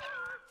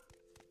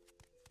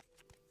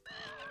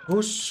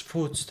 Whose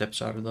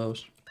footsteps are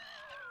those?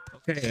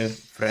 Okay,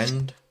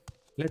 friend.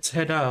 Let's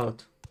head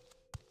out.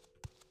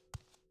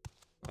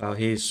 Wow,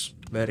 he's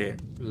very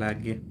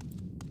laggy.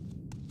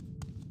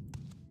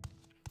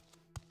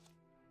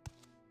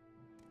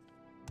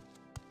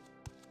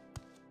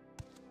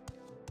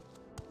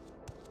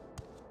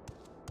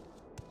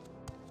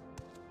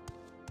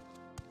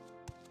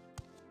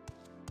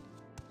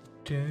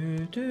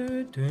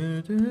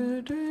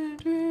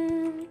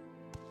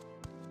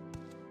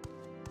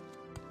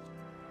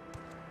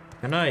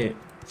 Can I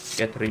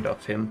get rid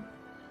of him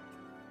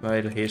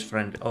while he's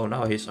friendly? Oh,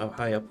 now he's so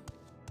high up.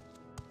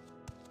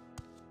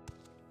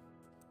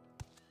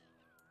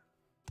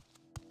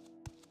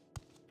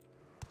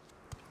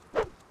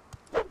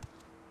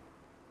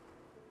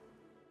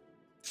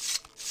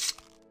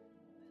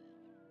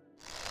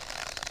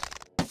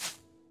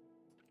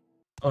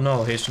 Oh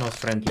no, he's not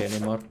friendly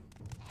anymore.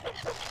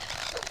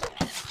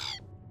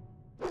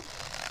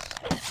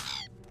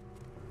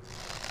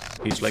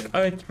 He's like,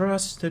 I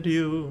trusted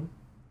you.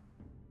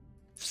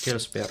 Steel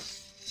spear.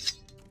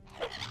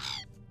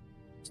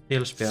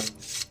 Steel spear.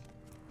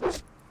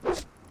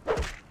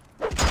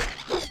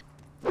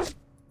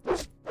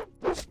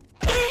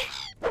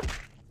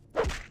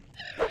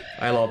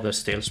 I love the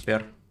steel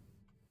spear.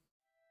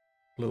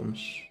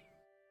 Blooms.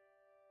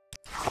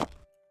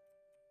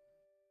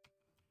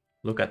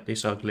 Look at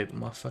this ugly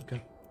motherfucker.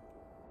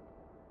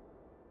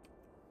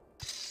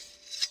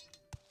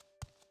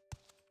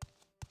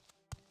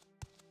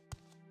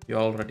 You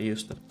already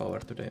used that power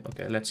today.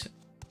 Okay,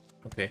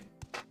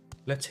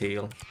 let's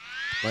heal.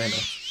 Why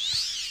not?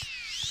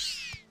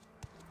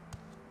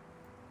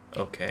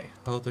 Okay,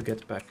 how to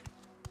get back?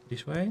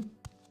 This way?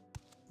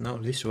 No,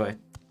 this way.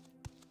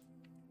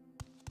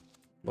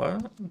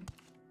 What?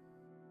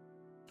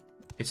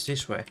 It's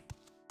this way.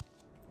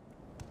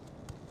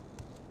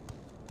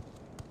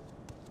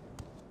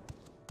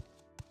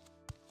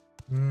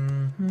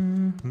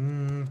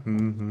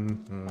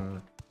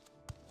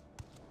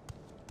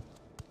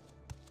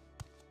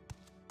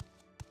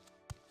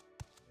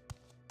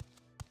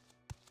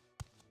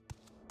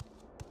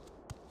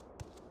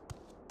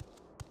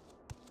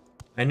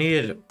 I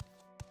need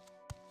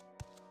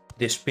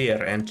this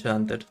spear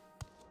enchanted.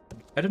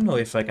 I don't know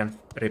if I can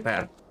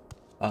repair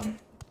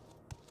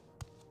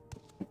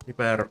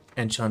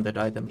enchanted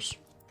items.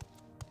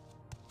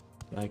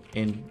 Like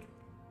in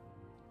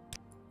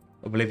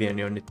Oblivion,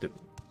 you need to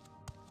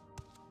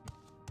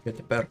get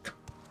the perk.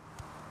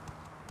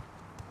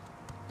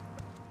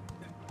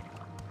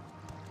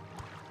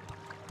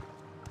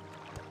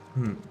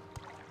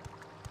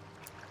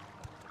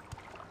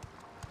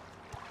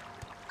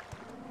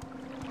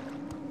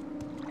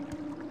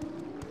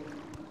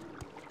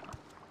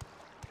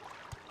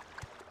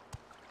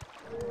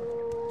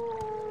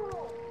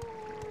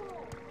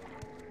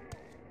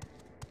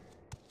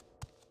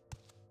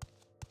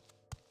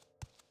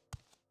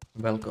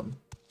 Welcome.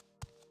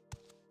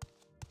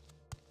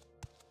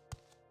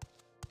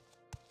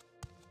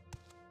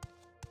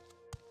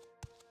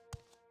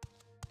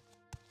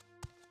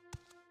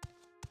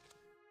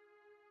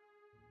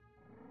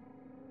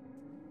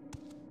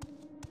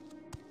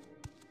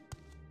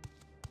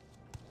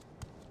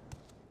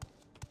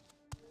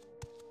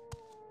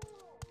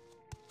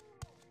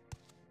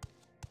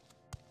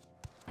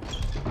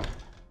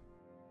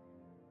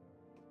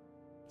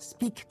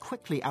 Speak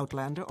quickly,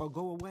 Outlander, or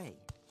go away.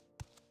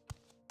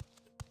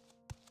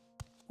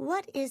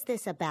 What is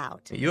this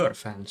about? You're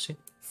fancy.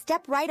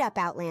 Step right up,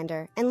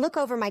 Outlander, and look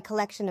over my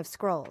collection of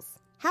scrolls.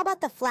 How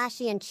about the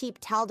flashy and cheap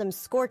Taldum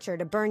Scorcher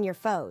to burn your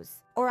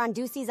foes? Or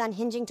Ondusi's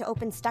Unhinging to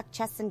open stuck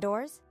chests and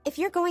doors? If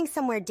you're going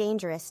somewhere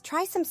dangerous,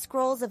 try some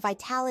scrolls of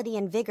vitality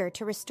and vigor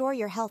to restore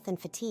your health and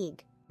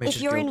fatigue.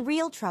 If you're in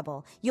real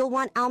trouble, you'll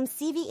want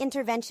Almsivi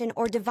Intervention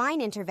or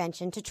Divine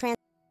Intervention to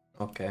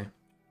Okay.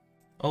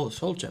 Oh,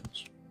 soul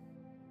gems.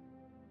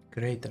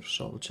 Greater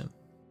soul gem.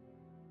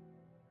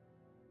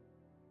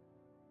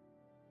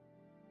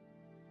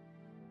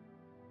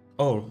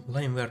 Oh,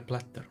 limeware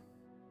platter.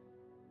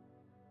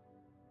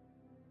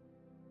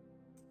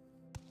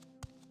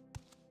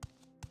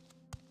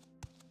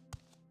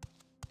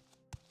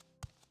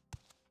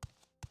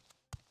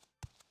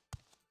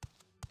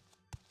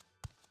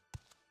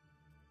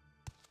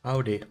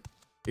 Howdy.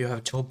 Do you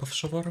have job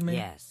for me?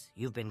 Yes,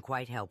 you've been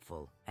quite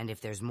helpful. And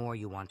if there's more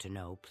you want to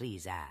know,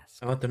 please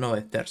ask. I want to know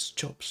if there's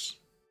jobs.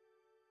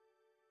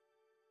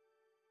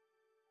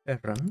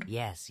 Errand?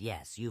 Yes,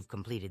 you've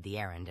completed the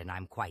errand and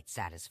I'm quite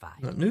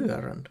satisfied. No, new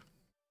errand.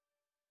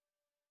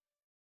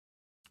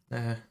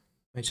 I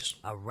just...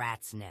 A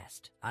rat's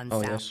nest.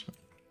 Oh, yes.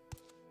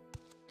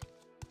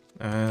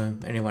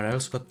 Anyone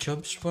else got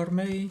jobs for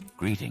me?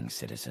 Greetings,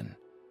 citizen.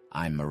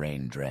 I'm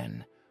Moraine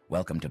Dren.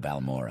 Welcome to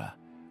Balmora.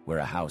 We're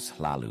a House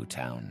Hlalu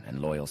town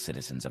and loyal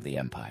citizens of the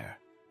Empire.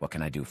 What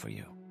can I do for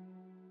you?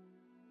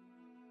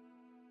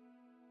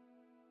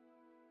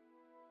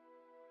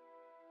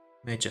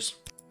 Mages.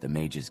 The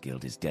Mages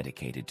Guild is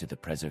dedicated to the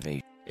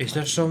preservation... Is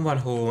there someone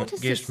who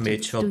gives me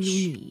jobs? What do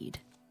you need?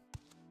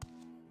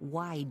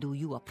 Why do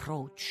you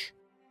approach?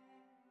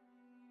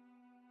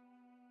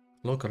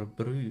 Local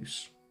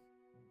brews.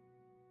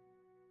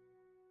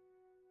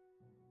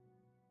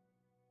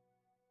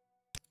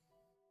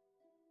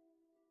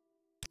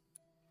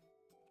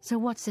 So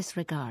what's this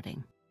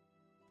regarding?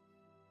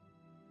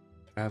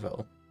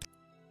 Travel.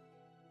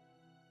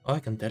 Oh, I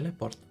can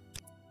teleport.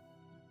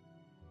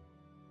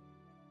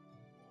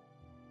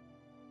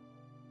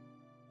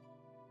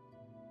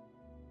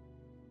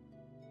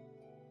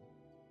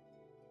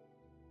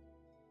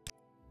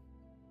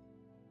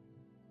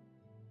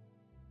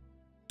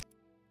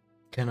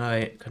 Can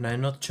I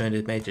not join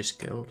the Mages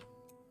Guild?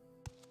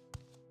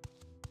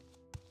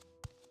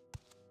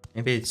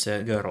 Maybe it's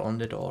a girl on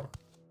the door.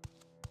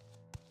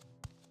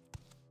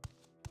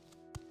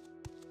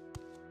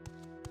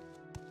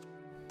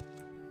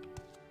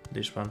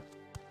 This one.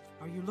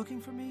 Are you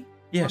looking for me?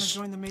 Yes. Want to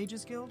join the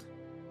Mages Guild?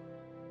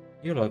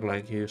 You look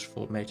like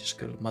useful Mages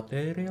Guild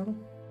material.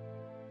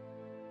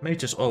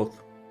 Mage's Oath.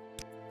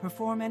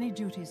 Perform any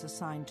duties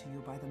assigned to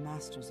you by the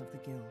masters of the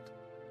guild.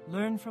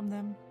 Learn from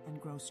them and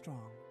grow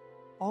strong.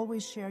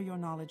 Always share your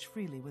knowledge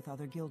freely with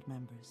other guild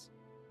members.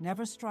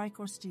 Never strike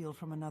or steal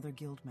from another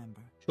guild member.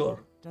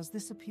 Sure. Does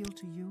this appeal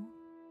to you?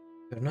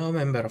 You're now a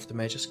member of the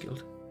Mages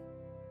Guild.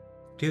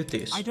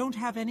 Duties. I don't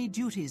have any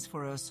duties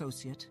for an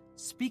associate.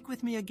 Speak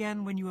with me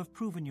again when you have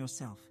proven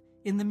yourself.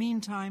 In the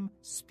meantime,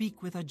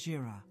 speak with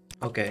Ajira.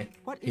 Okay.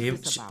 What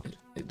is this about?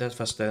 That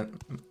was the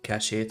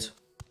cash sheet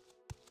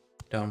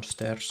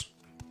downstairs.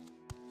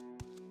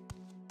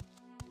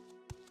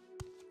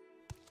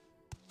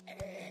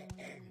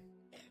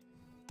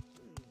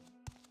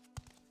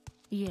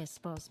 Yes,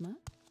 Bosma.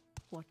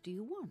 What do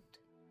you want?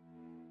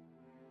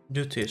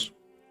 Duties.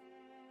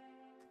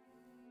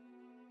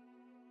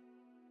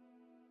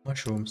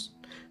 Mushrooms.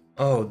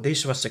 Oh,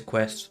 this was a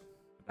quest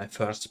I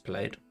first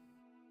played,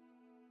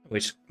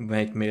 which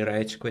made me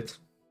rage quit.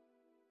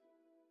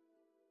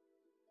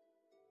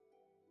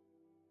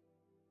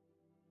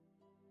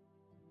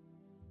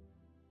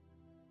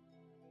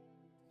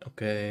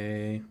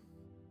 Okay.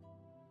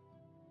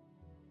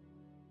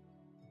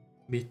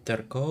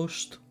 Bitter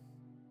Ghost.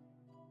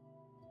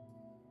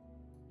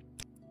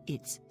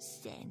 Its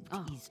scent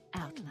is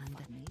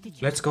Outlander.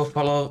 Let's go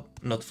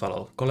not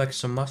follow, collect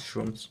some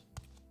mushrooms.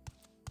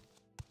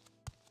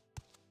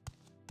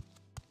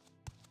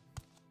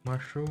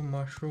 Mushroom,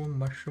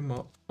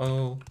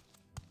 oh.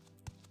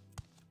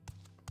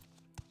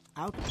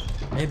 Out.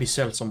 Maybe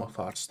sell some of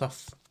our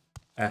stuff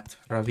at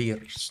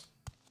Ravir's.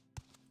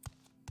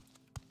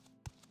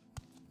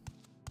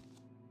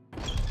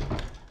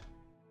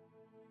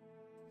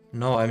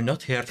 No, I'm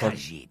not here for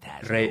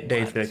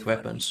Daedric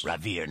weapons.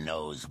 Ravir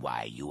knows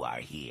why you are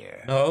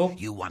here. No.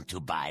 You want to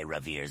buy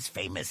Ravir's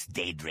famous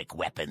Daedric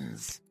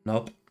weapons.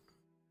 Nope.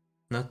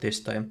 Not this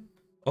time.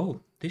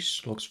 Oh,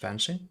 this looks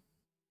fancy.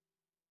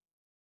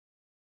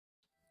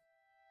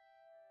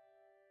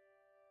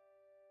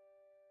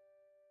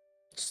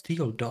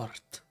 Steel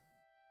dart.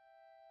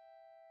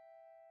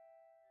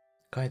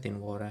 Chitin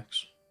war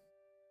axe.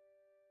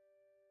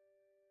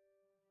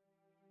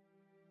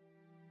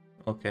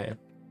 Okay.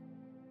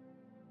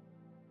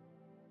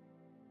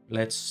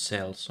 Let's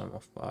sell some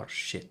of our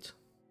shit.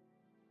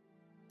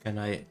 Can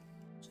I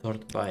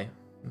sort by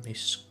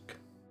misc?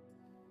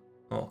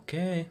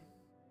 Okay.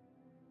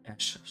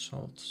 Ash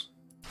salts.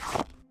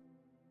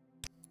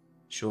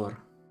 Sure.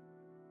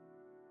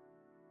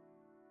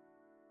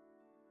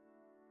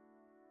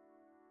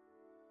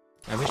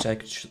 I wish I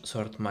could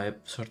sort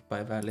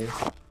by value.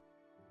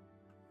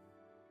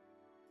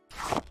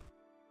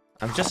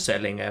 I'm just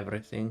selling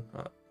everything.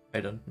 I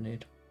don't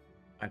need.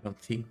 I don't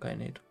think I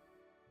need.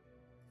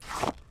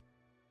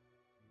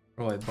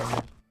 Roy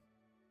Bonnie.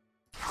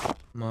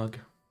 Mug.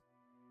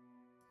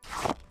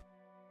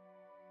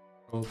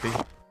 Ruby.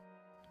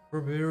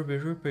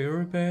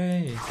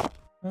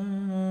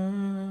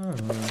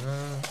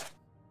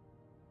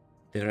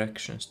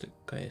 Directions to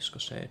Kaesko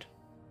said.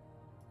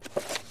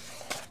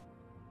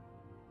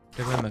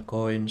 Give me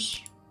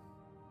coins.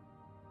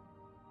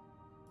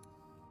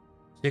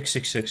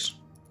 666.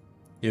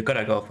 You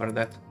gotta go for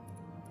that.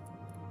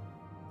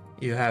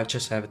 You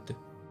just have to.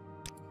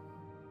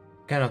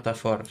 Cannot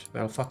afford.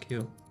 Well, fuck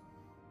you.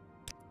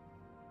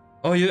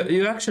 Oh,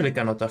 you actually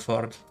cannot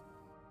afford.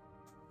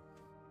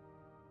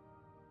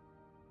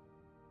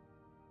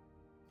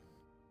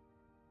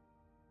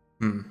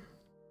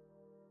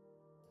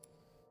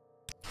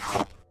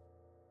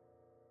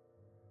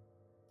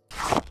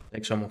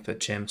 Take some of the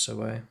gems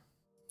away.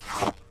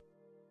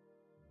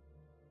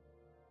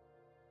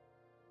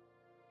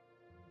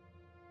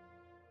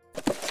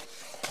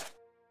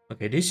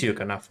 Okay, this you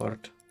can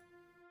afford.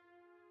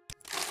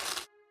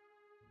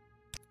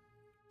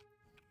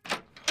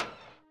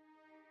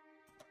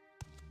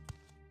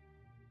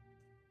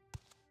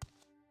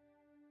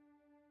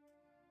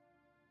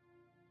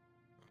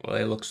 Well,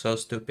 it looks so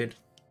stupid.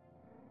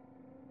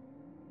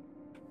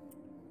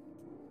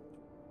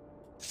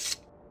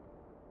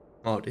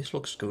 Oh, this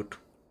looks good.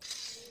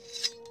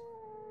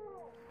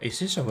 Is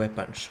this a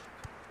weapon shop?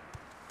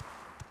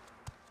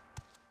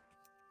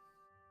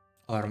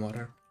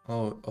 Armorer.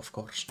 Oh, of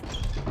course.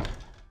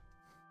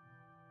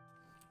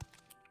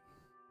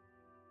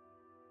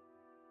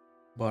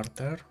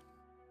 Barter.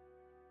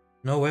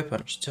 No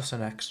weapons, just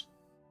an axe.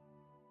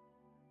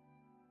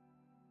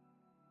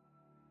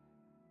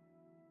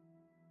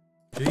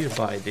 Do you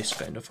buy this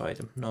kind of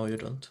item? No, you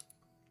don't.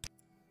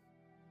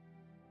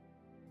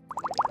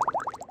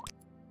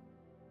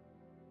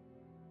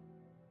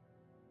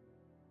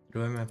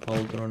 Do I have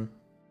pauldron?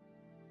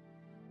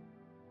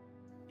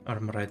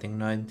 Armor rating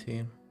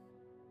 19.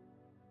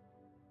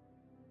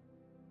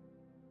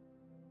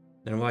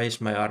 Then why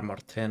is my armor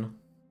 10?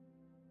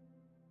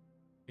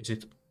 Is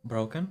it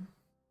broken?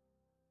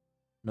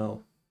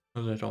 No,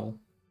 not at all.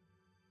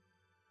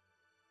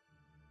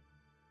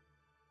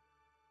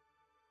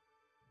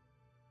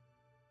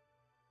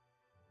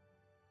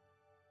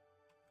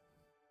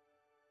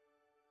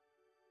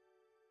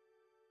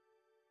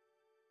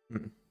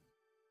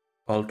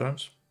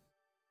 Pauldrons?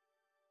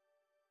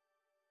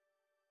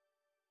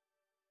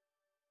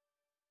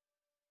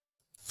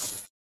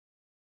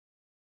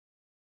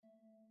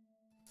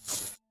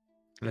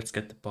 Let's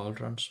get the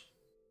pauldrons.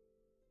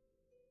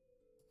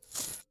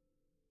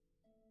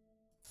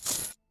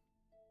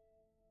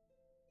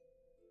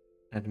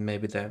 And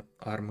maybe the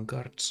arm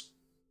guards.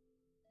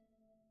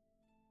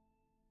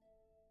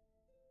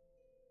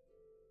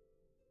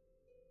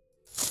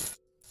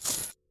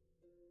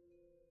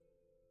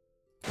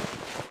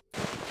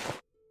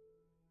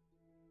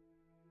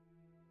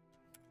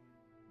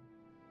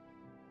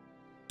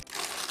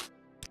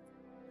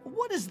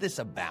 What is this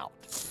about?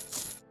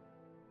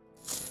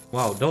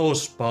 Wow,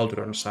 those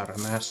pauldrons are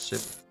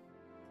massive.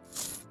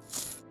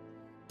 It's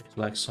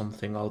like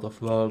something out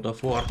of World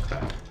of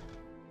Warcraft.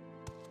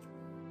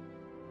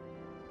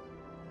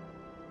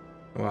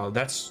 Wow,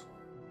 that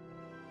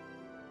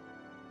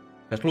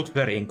looks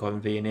very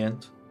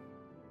inconvenient.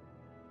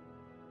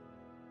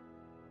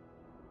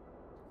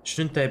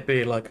 Shouldn't they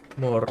be like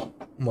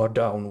more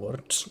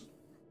downwards?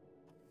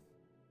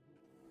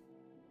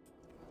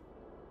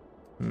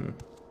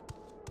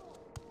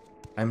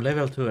 I'm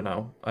level 2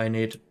 now. I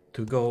need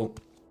to go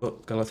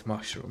collect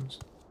mushrooms.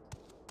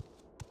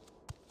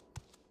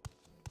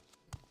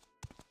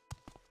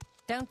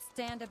 Don't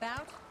stand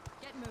about.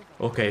 Get moving.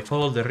 Okay,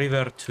 follow the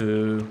river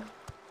to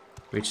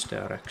which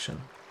direction?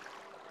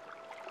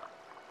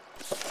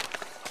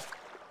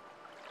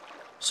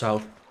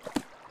 South.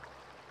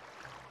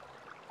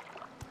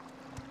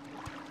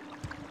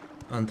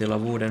 Until a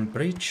wooden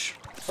bridge.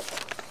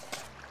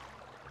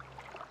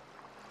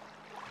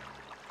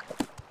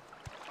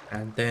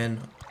 And then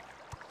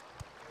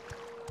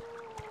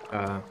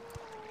to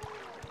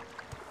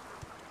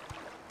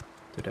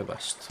the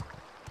west.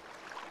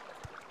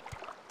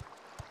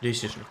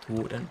 This is not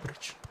wooden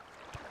bridge.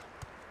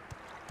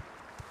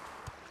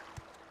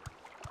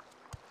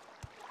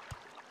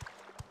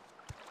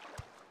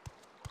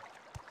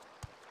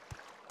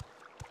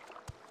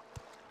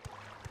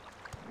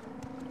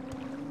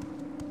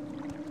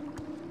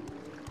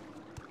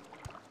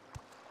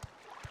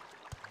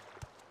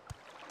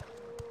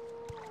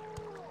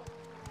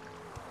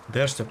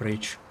 There's the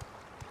bridge.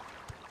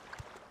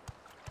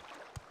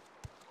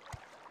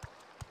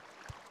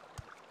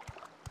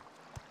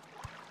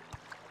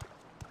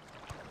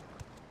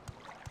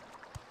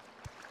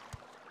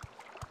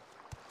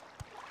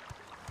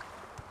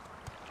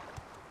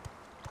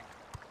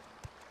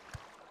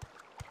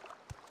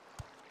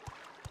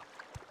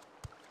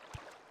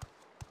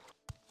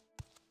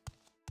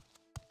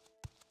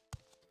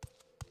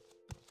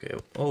 Okay.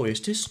 Oh,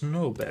 is this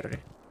snowberry?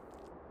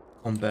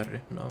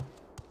 Berry? No.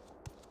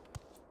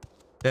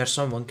 There's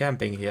someone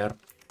camping here.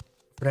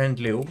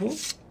 Friendly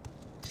Ubu?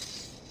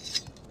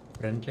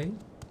 Friendly?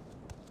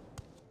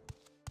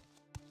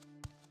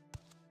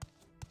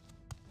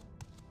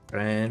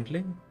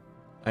 Friendly?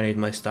 I need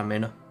my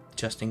stamina,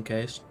 just in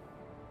case.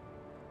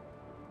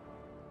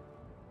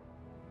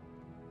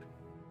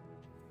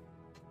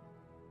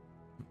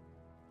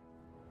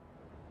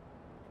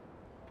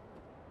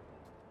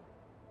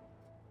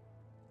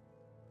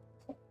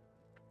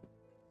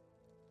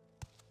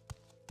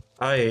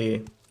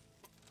 Hi.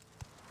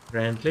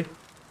 Friendly?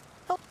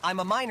 Oh, I'm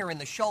a miner in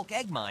the Shulk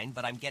egg mine,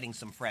 but I'm getting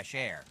some fresh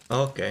air.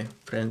 Okay,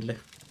 friendly.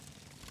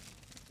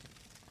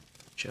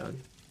 Chug.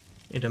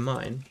 In the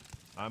mine.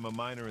 I'm a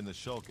miner in the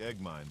Shulk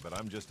egg mine, but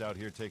I'm just out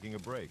here taking a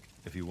break.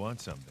 If you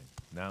want something,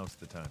 now's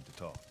the time to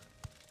talk.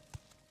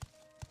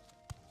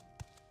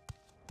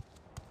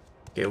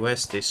 Okay,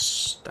 west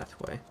is that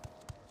way.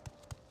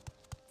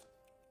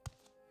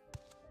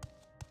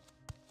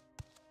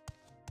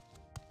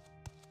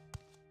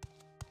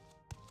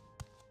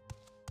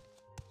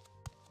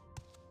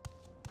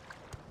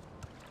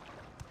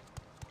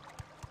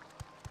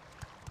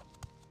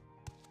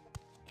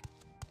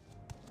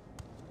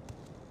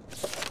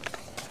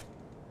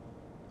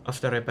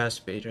 After I pass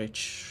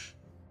Ridge.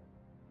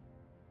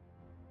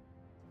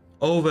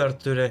 Over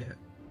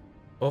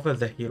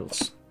the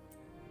hills.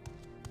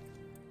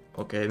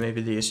 Okay,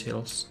 maybe these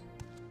hills.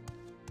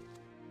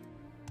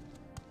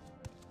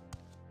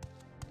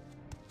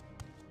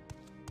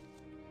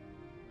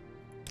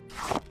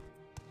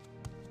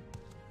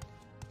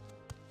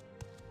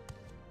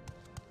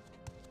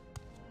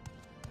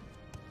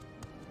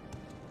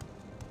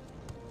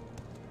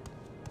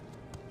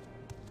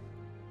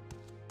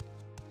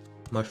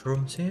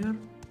 Mushrooms here?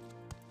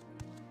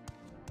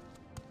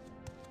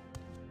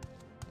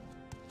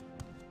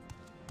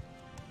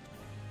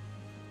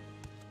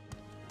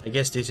 I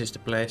guess this is the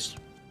place.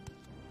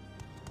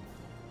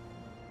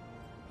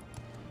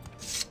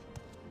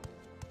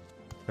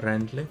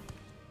 Friendly?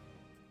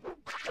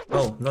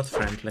 Oh, not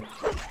friendly.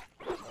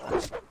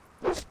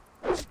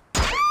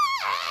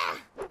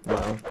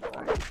 Wow.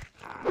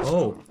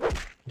 Oh,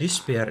 this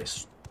spear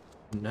is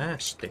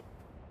nasty.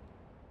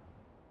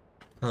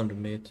 Pound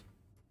meat.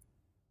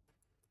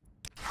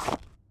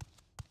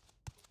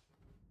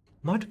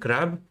 Mud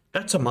crab?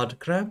 That's a mud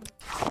crab?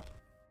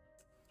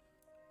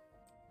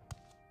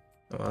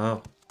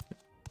 Wow.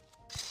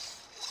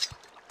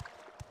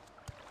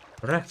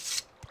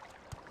 Rat.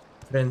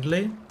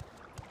 Friendly?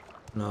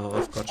 No,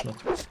 of course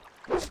not.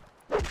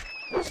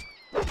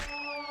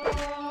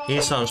 He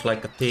sounds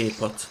like a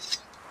teapot.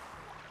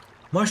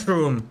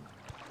 Mushroom!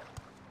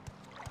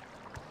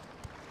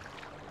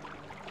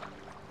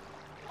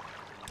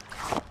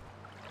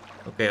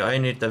 Okay, I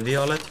need the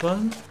violet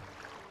one.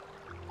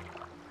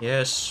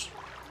 Yes.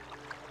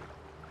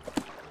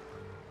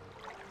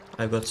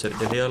 I got the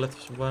violet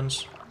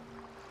ones.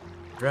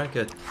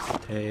 Dragon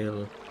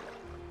tail.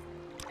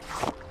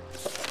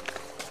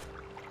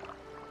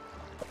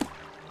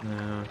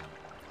 No.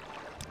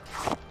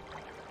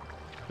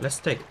 Let's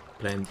take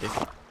plenty,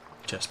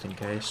 just in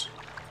case.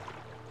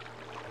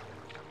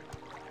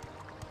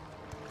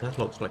 That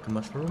looks like a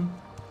mushroom.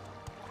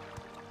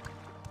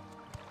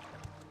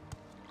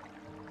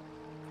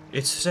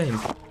 It's the same.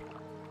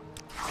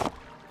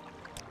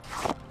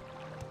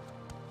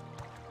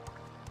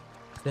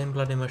 Same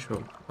bloody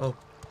mushroom. Oh.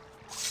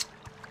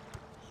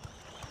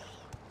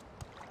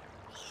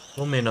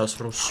 Luminos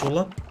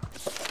russula.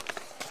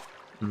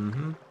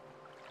 Mm-hmm.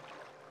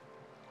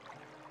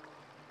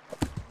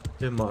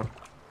 2 more.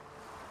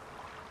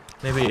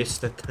 Maybe it's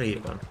the 3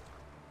 one.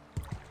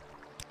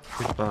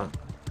 Hypa.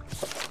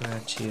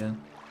 Here.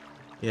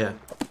 Yeah.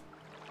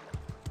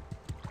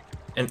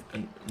 And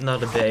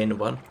not a Bane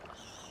one.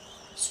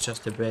 It's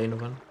just a Bane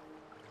one.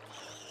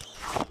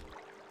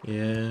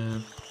 Yeah.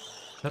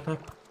 Shut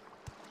up.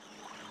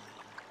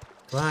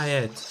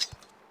 Quiet.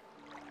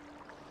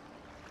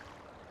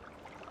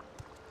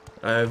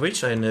 I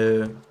wish I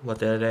knew what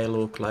they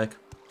look like.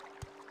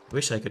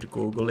 Wish I could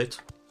Google it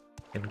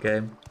in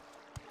game.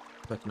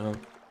 But no.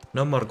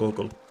 No more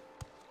Google.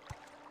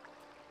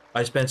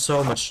 I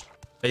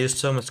used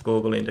so much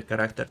Google in the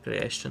character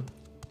creation.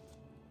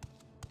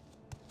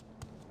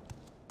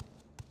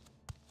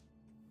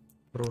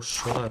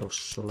 Russula,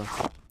 russula.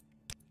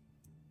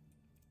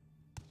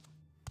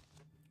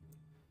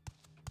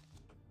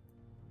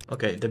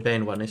 Okay, the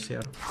Bane one is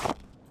here.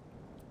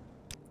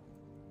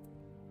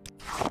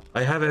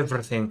 I have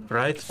everything,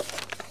 right?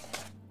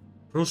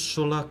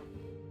 Russula,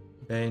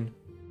 Bane,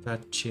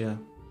 Fatchia,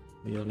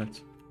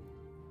 Violet.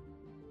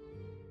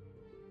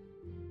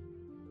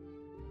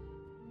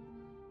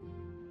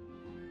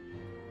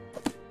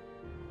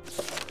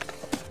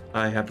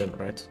 I have them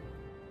right.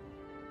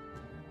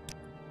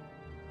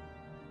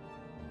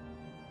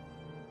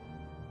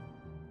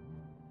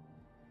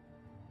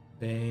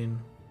 Bane.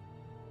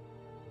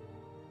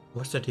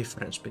 What's the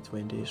difference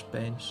between these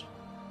Banes?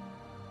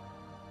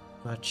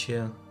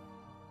 Gotcha.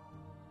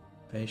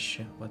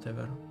 Pesce,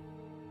 whatever.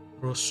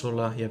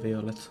 Russula ja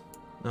Violet.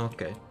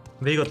 Okay.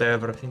 We got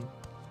everything.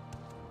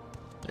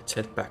 Let's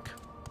head back.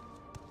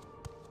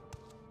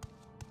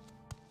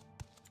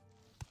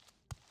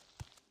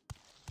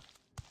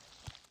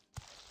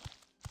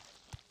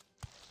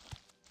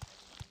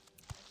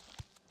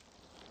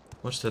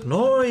 What's that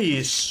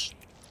noise?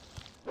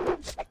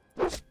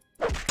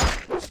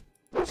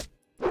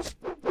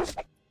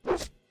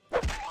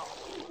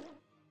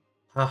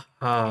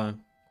 Haha,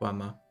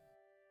 Quama.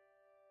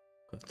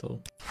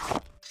 Cattle.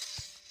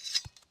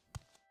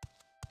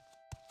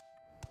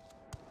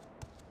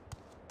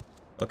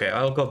 Okay,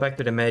 I'll go back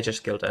to the Mages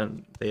Guild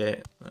and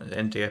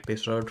end the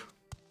episode.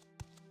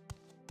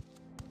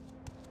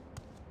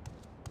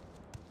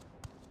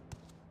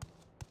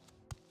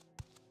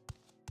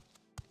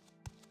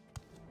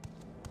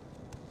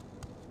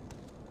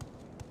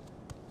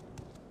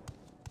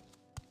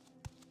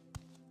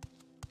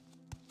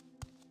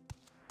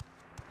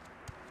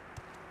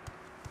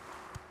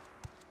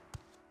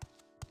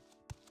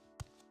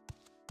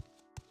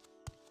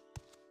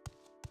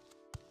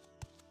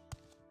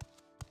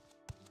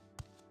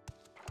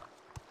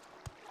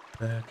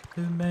 Back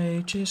to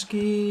Mages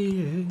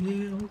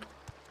Guild,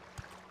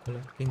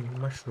 collecting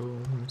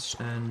mushrooms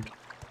and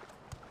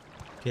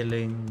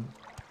killing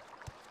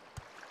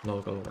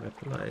local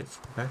wildlife.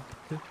 Back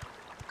to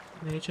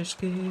Mages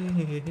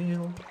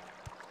Guild.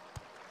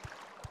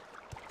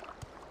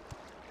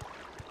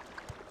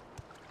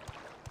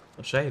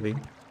 No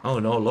saving. Oh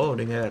no,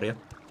 loading area.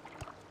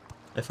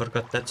 I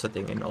forgot that's a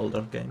thing in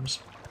older games.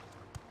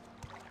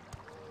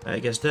 I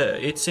guess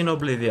it's in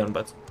Oblivion,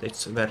 but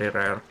it's very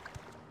rare.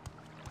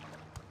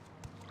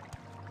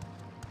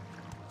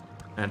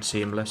 And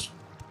seamless.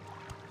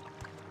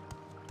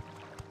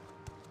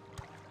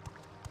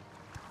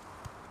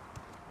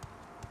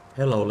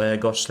 Hello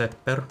Lego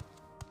Stepper.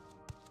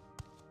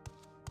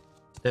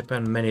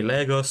 Stepping many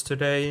Legos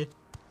today.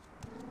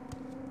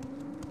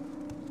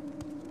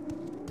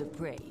 The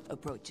prey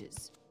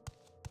approaches.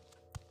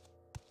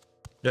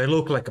 Do I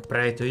look like a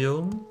prey to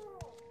you?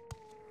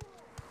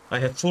 I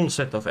have full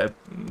set of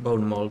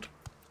bone mold.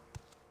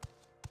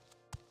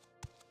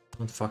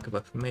 Don't fuck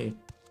about me.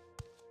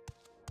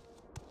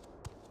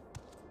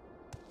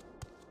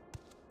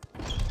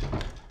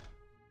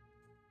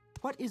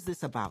 What is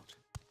this about?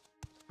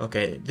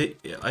 Okay,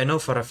 I know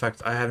for a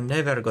fact I have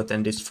never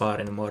gotten this far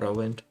in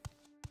Morrowind.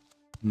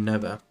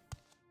 Never.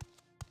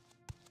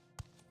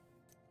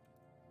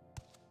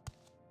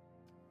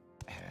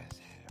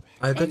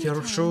 I got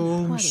your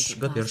shrooms.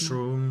 Got your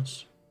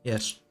shrooms.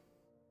 Yes.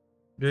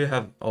 Do you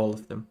have all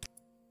of them?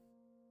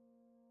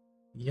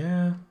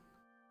 Yeah.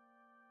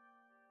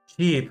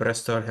 Cheap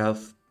restore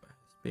health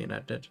has been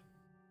added.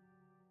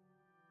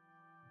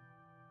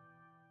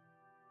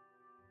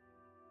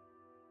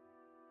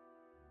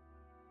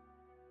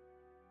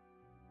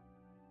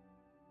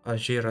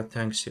 Ajira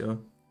thanks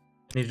you.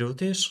 Any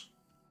duties?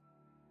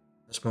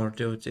 There's more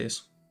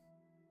duties.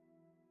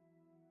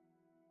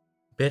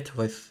 Bet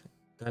with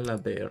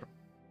Galabear.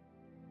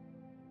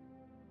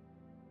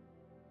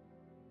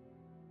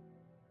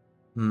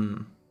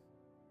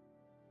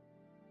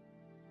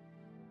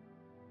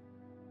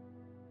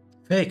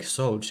 Fake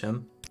soul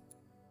gem.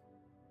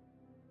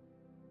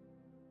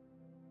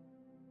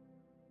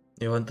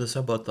 You want to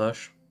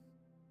sabotage?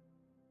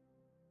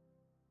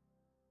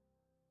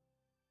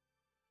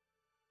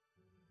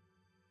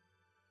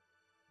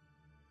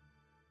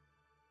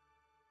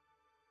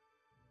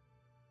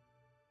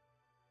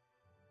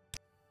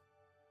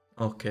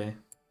 Okay.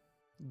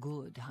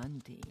 Good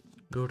hunting.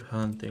 Good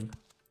hunting.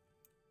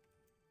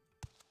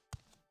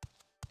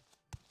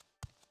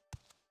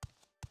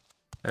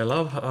 I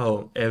love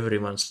how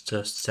everyone's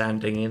just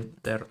standing in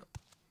there.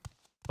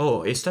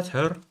 Oh, is that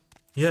her?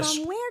 Yes.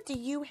 From where do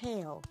you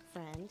hail,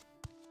 friend?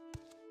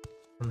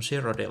 From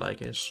Cyrodiil, I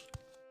guess.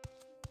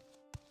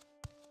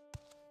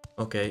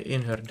 Okay,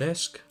 in her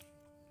desk.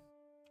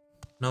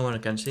 No one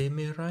can see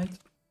me, right?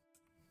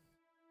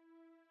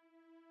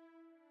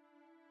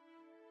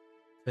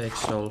 Fake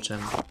soul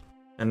gem.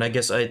 And I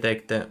guess I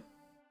take the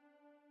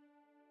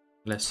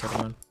lesser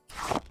one.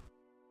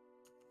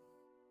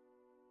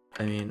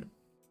 I mean,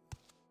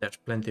 there's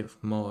plenty of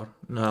more.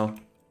 No.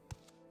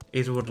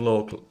 It would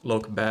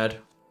look bad.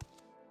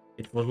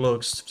 It would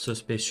look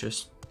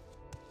suspicious.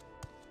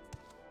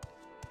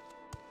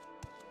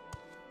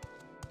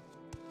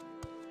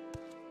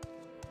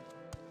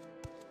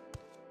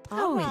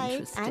 How Alright,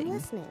 interesting. I'm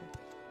listening.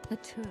 A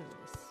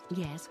tourist.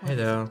 Yes, what Hey is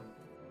there.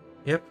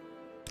 Yep.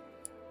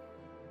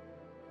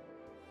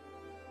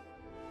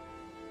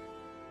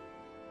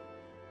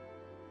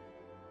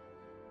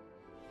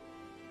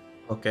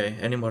 Okay,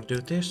 any more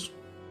duties?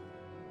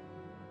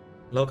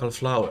 Local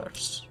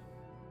flowers.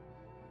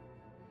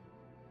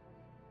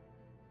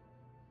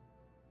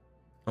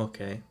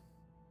 Okay.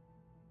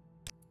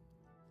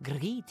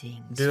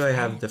 Greetings. Do I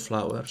have friend. the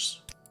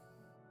flowers?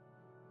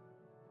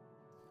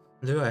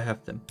 Do I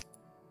have them?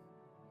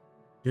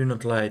 Do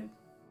not light.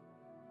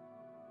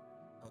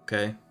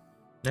 Okay.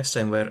 Next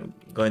time we're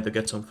going to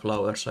get some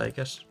flowers, I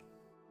guess.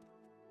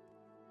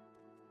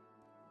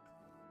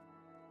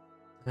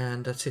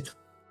 And that's it.